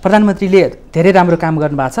एउटा प्रधानमन्त्रीले धेरै राम्रो काम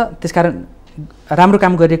गर्नुभएको छ, त्यसकारण राम्रो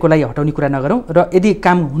काम गरिएकोलाई हटाउने कुरा नगरौँ र यदि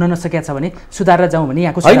काम हुन नसकेको छ भने सुधारेर जाउँ भने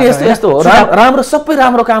यहाँको होइन। यस्तो हो, राम्रो सबै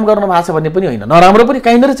राम्रो काम गर्नु भएको छ भन्ने पनि होइन, नराम्रो पनि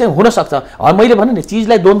कहीँनिर चाहिँ हुन सक्छ। मैले भने नि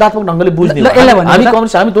चिजलाई द्वन्द्वात्मक ढङ्गले बुझ्ने। हामी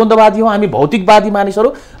कम्युनिस्ट, हामी द्वन्द्ववादी हौँ, हामी भौतिकवादी मानिसहरू।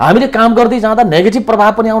 हामीले काम गर्दै जाँदा नेगेटिभ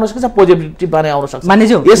प्रभाव पनि आउन सक्छ, पोजिटिभ पनि आउन सक्छ।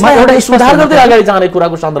 यसलाई एउटा सुधार गर्दै अगाडि जाने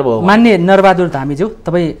कुराको सन्दर्भ हो। मान्य नरबहादुर धामीज्यू,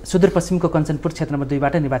 तपाईँ सुदूरपश्चिमको कञ्चनपुर क्षेत्र नम्बर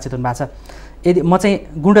 2बाट निर्वाचित हुनुभएको छ। यदि म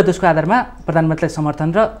चाहिँ गुण्डदोषको आधारमा प्रधानमन्त्रीलाई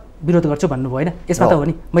समर्थन र विरोध गर्छु भन्नुभयो होइन, यसमा त हो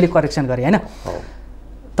नि, मैले करेक्सन गरेँ होइन।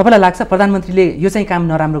 तपाईँलाई लाग्छ प्रधानमन्त्रीले यो चाहिँ काम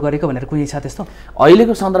नराम्रो गरेको भनेर कुनै छ त्यस्तो?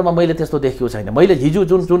 अहिलेको सन्दर्भमा मैले त्यस्तो देखेको छैन। मैले हिजो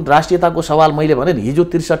जुन राष्ट्रियताको सवाल मैले भने नि, हिजो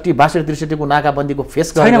 62 को नाकाबन्दीको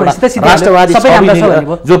फेस गरेर राष्ट्रवादी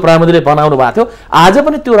जो प्रधानमन्त्रीले बनाउनु भएको थियो, आज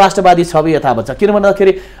पनि त्यो राष्ट्रवादी छवि यथावत छ। किन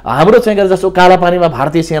भन्दाखेरि हाम्रो चाहिँ जस्तो काला पानीमा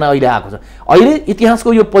भारतीय सेना अहिले आएको छ। अहिले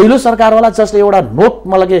इतिहासको यो पहिलो सरकार होला जसले एउटा नोट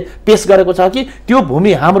मलाई पेश गरेको छ कि त्यो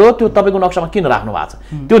भूमि हाम्रो, त्यो तपाईँको नक्सामा किन राख्नु भएको छ,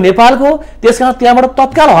 त्यो नेपालको, त्यसकारण त्यहाँबाट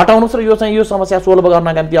तत्काल हटाउनुहोस् र यो समस्या सोल्भ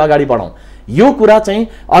गर्नका निम्ति अगाडि बढाउँ। यो कुरा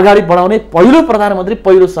चाहिँ अगाडि बढाउने पहिलो प्रधानमन्त्री,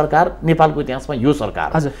 पहिलो सरकार नेपालको इतिहासमा यो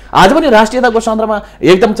सरकार। आज पनि राष्ट्रियताको सन्दर्भमा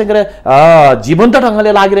एकदम चाहिँ जीवन्त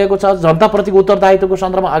ढङ्गले लागिरहेको छ, जनताप्रतिको उत्तरदायित्वको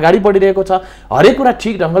सन्दर्भमा अगाडि बढिरहेको छ, हरेक कुरा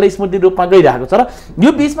ठिक ढङ्गले स्मृति रूपमा गइरहेको छ। र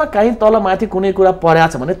यो बिचमा कहीँ तलमाथि कुनै कुरा परेको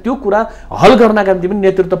छ भने त्यो कुरा हल गर्नका निम्ति पनि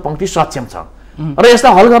नेतृत्व पङ्क्ति सक्षम छ र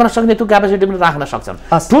यसलाई हल गर्न सक्ने त्यो क्यापेसिटी पनि राख्न सक्छन्।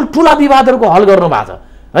 ठुल्ठुला विवादहरूको हल गर्नु भएको छ।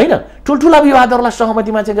 होइन ठुल्ठुला विवादहरूलाई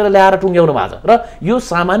सहमतिमा चाहिँ गरेर ल्याएर टुङ्ग्याउनु भएको छ र यो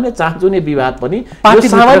सामान्य चाहचुने विवाद पनि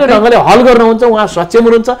सामान्य ढङ्गले हल गर्नुहुन्छ उहाँ सक्षम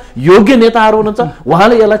हुनुहुन्छ योग्य नेताहरू हुनुहुन्छ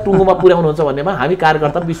उहाँले यसलाई टुङ्गोमा पुर्याउनुहुन्छ भन्नेमा हामी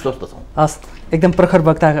कार्यकर्ता विश्वस्त छौँ। हस् एकदम प्रखर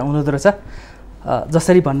वक्ता हुनुहुँदो रहेछ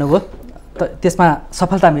जसरी भन्नुभयो त्यसमा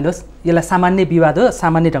सफलता मिलोस् यसलाई सामान्य विवाद हो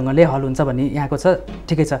सामान्य ढङ्गले हल हुन्छ भन्ने यहाँको छ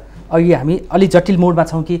ठिकै छ। अघि हामी अलि जटिल मोडमा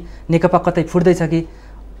छौँ कि नेकपा कतै फुट्दैछ कि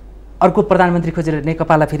अर्को प्रधानमन्त्री खोजेर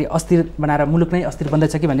नेकपालाई फेरि अस्थिर बनाएर मुलुक नै अस्थिर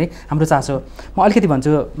बन्दैछ कि भन्ने हाम्रो चासो हो। म अलिकति भन्छु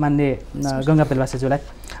मान्य गङ्गा बेलबासेज्यूलाई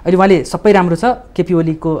अहिले उहाँले सबै राम्रो छ केपी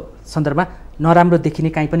ओलीको सन्दर्भमा नराम्रो देखिने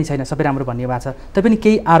काहीँ पनि छैन सबै राम्रो भन्ने भएको छ तैपनि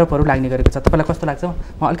केही आरोपहरू लाग्ने गरेको छ तपाईँलाई कस्तो लाग्छ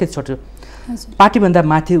म अलिकति छोड्छु पार्टीभन्दा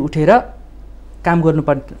माथि उठेर काम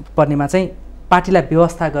गर्नुपर्नेमा चाहिँ पार्टीलाई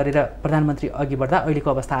व्यवस्था गरेर प्रधानमन्त्री अघि बढ्दा अहिलेको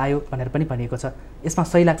अवस्था आयो भनेर पनि भनिएको छ यसमा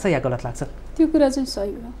सही लाग्छ या गलत लाग्छ? त्यो कुरा चाहिँ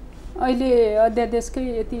सही हो। अहिले अध्यादेशकै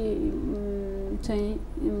यति चाहिँ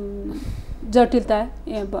जटिलता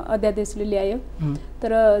अध्यादेशले ल्यायो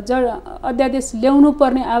तर अध्यादेश ल्याउनु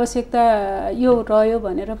पर्ने आवश्यकता यो रह्यो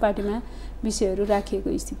भनेर पार्टीमा विषयहरू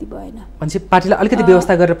राखिएको स्थिति भएन। भनेपछि पार्टीलाई अलिकति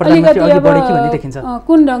व्यवस्था गरेर प्रधानमन्त्री अघि बढ्यो कि भन्ने देखिन्छ।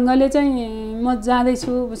 कुन ढङ्गले चाहिँ म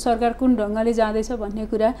जाँदैछु सरकार कुन ढङ्गले जाँदैछ भन्ने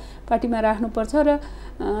कुरा पार्टीमा राख्नुपर्छ र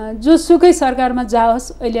जोसुकै सरकारमा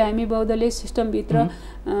जाओस् अहिले हामी बहुदलीय सिस्टमभित्र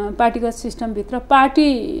पार्टीगत सिस्टमभित्र पार्टी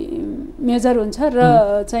मेजर हुन्छ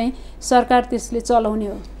र चाहिँ सरकार त्यसले चलाउने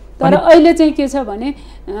हो। तर अहिले चाहिँ के छ भने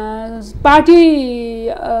पार्टी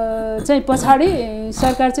चाहिँ पछाडि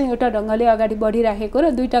सरकार चाहिँ एउटा ढङ्गले अगाडि बढिराखेको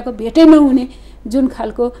र दुईटाको भेटै नहुने जुन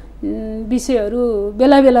खालको विषयहरू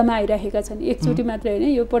बेला बेलामा आइराखेका छन् एकचोटि मात्रै होइन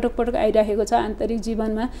यो पटक पटक आइराखेको छ आन्तरिक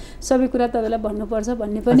जीवनमा सबै कुरा तपाईँलाई भन्नुपर्छ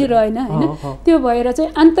भन्ने पनि रहेन होइन त्यो भएर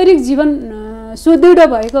चाहिँ आन्तरिक जीवन सुदृढ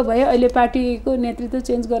भएको भए अहिले पार्टीको नेतृत्व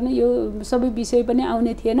चेन्ज गर्ने यो सबै विषय पनि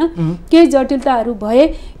आउने थिएन। केही जटिलताहरू भए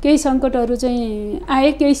केही सङ्कटहरू चाहिँ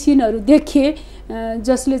आए केही सिनहरू देखिए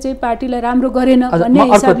जसले चाहिँ पार्टीलाई राम्रो गरेन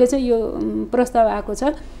भन्ने हिसाबले चाहिँ यो प्रस्ताव आएको छ।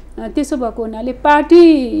 त्यसो भएको हुनाले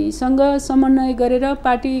पार्टीसँग समन्वय गरेर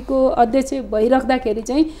पार्टीको अध्यक्ष भइराख्दाखेरि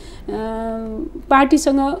चाहिँ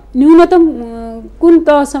पार्टीसँग न्यूनतम कुन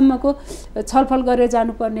तहसम्मको छलफल गरेर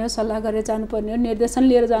जानुपर्ने हो सल्लाह गरेर जानुपर्ने हो निर्देशन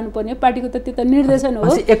लिएर जानुपर्ने हो पार्टीको त त्यो त निर्देशन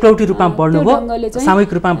हो एकलौटी रूपमा बढ्नुभयो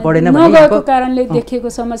सामूहिक रूपमा बढेन नगएको कारणले देखिएको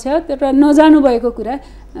समस्या तर नजानु भएको कुरा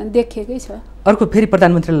देखिएकै छ। अर्को फेरि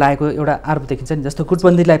प्रधानमन्त्रीले लागेको एउटा आरोप देखिन्छ नि जस्तो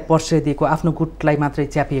गुटबन्दीलाई पर्से दिएको आफ्नो गुटलाई मात्रै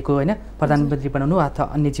च्यापिएको होइन प्रधानमन्त्री बनाउनु अथवा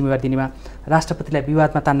अन्य जिम्मेवारी दिनेमा राष्ट्रपतिलाई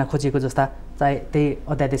विवादमा तान्न खोजिएको जस्ता चाहे त्यही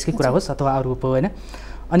अध्यादेशकै कुरा होस् अथवा अरू होइन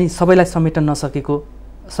अनि सबैलाई समेट्न नसकेको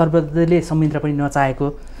सर्वदलीय संयन्त्र पनि नचाहेको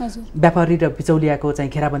व्यापारी र बिचौलियाको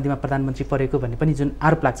चाहिँ घेराबन्दीमा प्रधानमन्त्री परेको भन्ने पनि जुन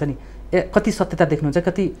आरोप लाग्छ नि कति सत्यता देख्नुहुन्छ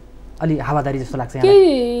कति अलि हावादारी जस्तो लाग्छ?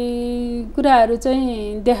 केही कुराहरू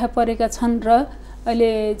चाहिँ देखा परेका छन् र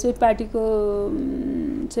अहिले चाहिँ पार्टीको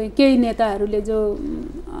चाहिँ केही नेताहरूले जो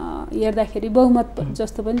हेर्दाखेरि बहुमत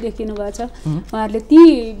जस्तो पनि देखिनु भएको छ उहाँहरूले ती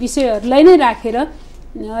विषयहरूलाई नै राखेर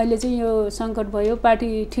अहिले चाहिँ यो सङ्कट भयो पार्टी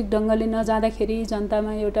ठिक ढङ्गले नजाँदाखेरि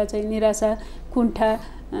जनतामा एउटा चाहिँ निराशा कुण्ठा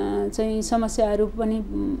चाहिँ समस्याहरू पनि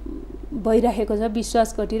भइरहेको छ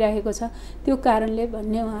विश्वास घटिरहेको छ त्यो कारणले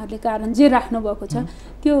भन्ने उहाँहरूले कारण जे राख्नुभएको छ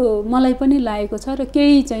त्यो मलाई पनि लागेको छ र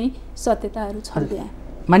केही चाहिँ सत्यताहरू छन् त्यहाँ।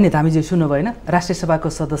 मान्य धामीजी सुन्नुभयो होइन राष्ट्रिय सभाको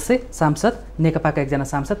सदस्य सांसद नेकपाका एकजना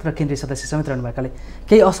सांसद र केन्द्रीय सदस्य समेत रहनुभएकाले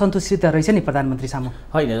केही असन्तुष्टि रहेछ नि प्रधानमन्त्री सामु?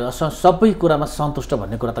 होइन सबै कुरामा सन्तुष्ट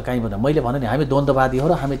भन्ने कुरा त कहीँ भन्दा मैले भने नि हामी द्वन्द्ववादी हो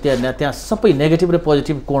र हामी त्यहाँ सबै नेगेटिभ र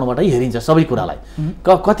पोजिटिभ कोणबाटै हेरिन्छ सबै कुरालाई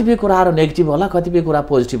कतिपय कुराहरू नेगेटिभ होला कतिपय कुरा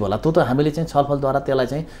पोजिटिभ होला त्यो त हामीले चाहिँ छलफलद्वारा त्यसलाई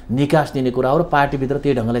चाहिँ निकास दिने कुरा हो र पार्टीभित्र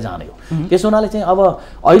त्यही ढङ्गले जाने हो। त्यसो हुनाले चाहिँ अब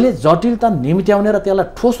अहिले जटिलता निम्त्याउने र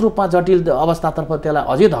त्यसलाई ठोस रूपमा जटिल अवस्थातर्फ त्यसलाई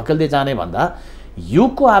अझै धकेल्दै जाने भन्दा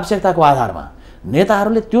युगको आवश्यकताको आधारमा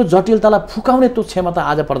नेताहरूले त्यो जटिलतालाई फुकाउने त्यो क्षमता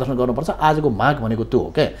आज प्रदर्शन गर्नुपर्छ। आजको माग भनेको त्यो हो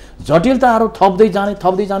क्या जटिलताहरू थप्दै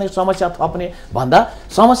जाने समस्या थप्ने भन्दा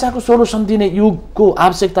समस्याको सोलुसन दिने युगको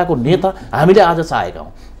आवश्यकताको नेता हामीले आज चाहेका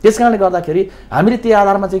हौँ। त्यस कारणले गर्दाखेरि हामीले त्यो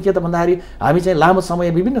आधारमा चाहिँ के त भन्दाखेरि हामी चाहिँ लामो समय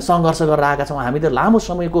विभिन्न सङ्घर्ष गरेर आएका छौँ। हामी त लामो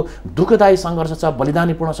समयको दुःखदायी सङ्घर्ष छ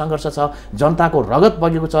बलिदानीपूर्ण सङ्घर्ष छ जनताको रगत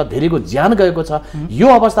बगेको छ धेरैको ज्यान गएको छ यो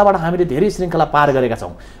अवस्थाबाट हामीले धेरै श्रृङ्खला पार गरेका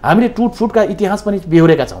छौँ हामीले टुटफुटका इतिहास पनि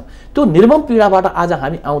बेहोरेका छौँ। त्यो निर्मम पीडाबाट आज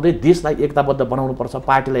हामी आउँदै देशलाई एकताबद्ध बनाउनुपर्छ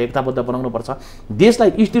पार्टीलाई एकताबद्ध बनाउनुपर्छ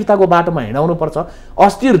देशलाई स्थिरताको बाटोमा हिँडाउनुपर्छ।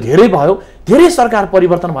 अस्थिर धेरै भयो धेरै सरकार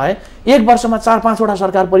परिवर्तन भए एक वर्षमा 4-5वटा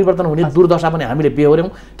सरकार परिवर्तन हुने दुर्दशा पनि हामीले बेहोर्यौँ।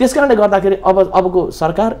 त्यसकारणले गर्दाखेरि अबको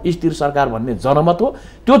सरकार स्थिर सरकार भन्ने जनमत हो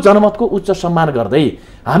त्यो जनमतको उच्च सम्मान गर्दै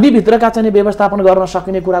हामी भित्रका चाहिँ व्यवस्थापन गर्न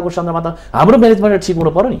सकिने कुराको सन्दर्भमा त हाम्रो म्यानेजमेन्ट ठिक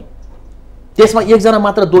हुनु पर्यो नि त्यसमा एकजना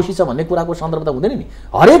मात्र दोषी छ भन्ने कुराको सन्दर्भ त हुँदैन नि।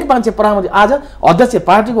 हरेक मान्छे प्रधानमन्त्री आज अध्यक्ष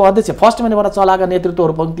पार्टीको अध्यक्ष फर्स्ट म्यानबाट चलाएका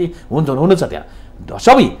नेतृत्वहरू पङ्क्ति हुनुहुन्छ त्यहाँ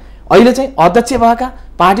सबै अहिले चाहिँ अध्यक्ष भएका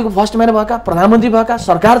पार्टीको फर्स्ट म्यान भएका, प्रधानमन्त्री भएका,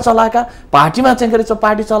 सरकार चलाएका, पार्टीमा चाहिँ के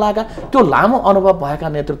पार्टी चलाएका, त्यो लामो अनुभव भएका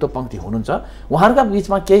नेतृत्व पङ्क्ति हुनुहुन्छ। उहाँहरूका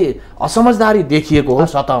बिचमा केही असमझदारी देखिएको हो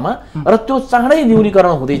सतहमा र त्यो चाँडै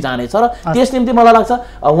न्यूनीकरण हुँदै जानेछ र त्यस निम्ति मलाई लाग्छ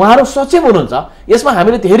उहाँहरू सचेत हुनुहुन्छ। यसमा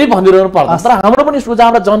हामीले धेरै भनिरहनु पर्दैन, तर हाम्रो पनि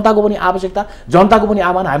सुझाव र जनताको पनि आवश्यकता, जनताको पनि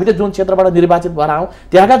आह्वान, हामी त जुन क्षेत्रबाट निर्वाचित भएर आउँ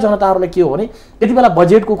त्यहाँका जनताहरूलाई के हो भने यति बेला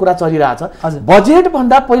बजेटको कुरा चलिरहेछ, बजेट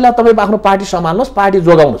भन्दा पहिला तपाईँ आफ्नो पार्टी सम्हाल्नुहोस्, पार्टी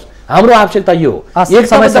जोगाउनुहोस्, हाम्रो आवश्यकता यो हो। एक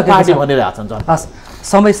समय पार्टी भनिरहेछन् जन।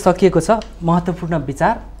 समय सकिएको छ। महत्त्वपूर्ण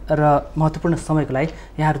विचार र महत्त्वपूर्ण समयको लागि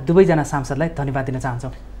यहाँहरू दुवैजना सांसदलाई धन्यवाद दिन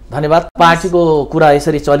चाहन्छौँ। धन्यवाद। पार्टीको कुरा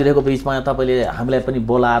यसरी चलिरहेको बिचमा तपाईँले हामीलाई पनि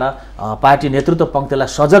बोलाएर पार्टी नेतृत्व पङ्क्तिलाई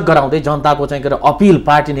सजग गराउँदै जनताको चाहिँ के अरे अपिल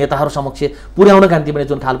पार्टी नेताहरू समक्ष पुर्याउनका निम्ति पनि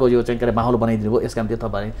जुन खालको यो चाहिँ के अरे माहौल बनाइदिनु भयो यसका निम्ति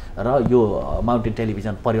तपाईँ र यो माउन्टेन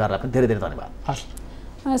टेलिभिजन परिवारलाई पनि धेरै धेरै धन्यवाद।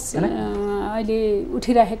 अहिले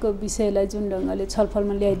उठिरहेको विषयलाई जुन ढङ्गले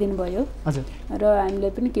छलफलमा ल्याइदिनु भयो र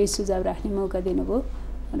हामीलाई पनि केही सुझाव राख्ने मौका दिनुभयो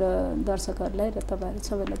र दर्शकहरूलाई र तपाईँहरू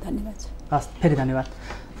सबैलाई धन्यवाद छ। हस्, फेरि धन्यवाद।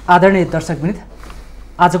 आदरणीय दर्शकवृन्द,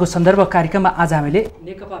 आजको सन्दर्भ कार्यक्रममा आज हामीले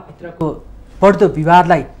नेकपाभित्रको बढ्दो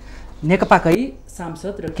विवादलाई नेकपाकै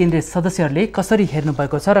सांसद र केन्द्रीय सदस्यहरूले कसरी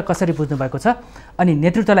हेर्नुभएको छ र कसरी बुझ्नुभएको छ अनि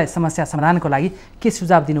नेतृत्वलाई समस्या समाधानको लागि के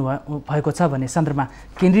सुझाव दिनुभएको छ भन्ने सन्दर्भमा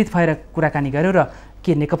केन्द्रित भएर कुराकानी गर्यौँ र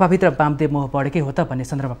के नेकपाभित्र वामदेव मोह बढेकै हो त भन्ने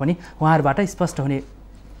सन्दर्भमा पनि उहाँहरूबाट स्पष्ट हुने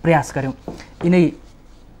प्रयास गऱ्यौँ। यिनै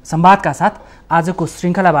संवादका साथ आजको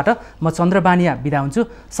श्रृङ्खलाबाट म चन्द्रबानिया बिदा हुन्छु।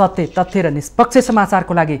 सत्य, तथ्य र निष्पक्ष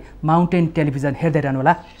समाचारको लागि माउन्टेन टेलिभिजन हेर्दै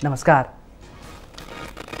रहनुहोला। नमस्कार।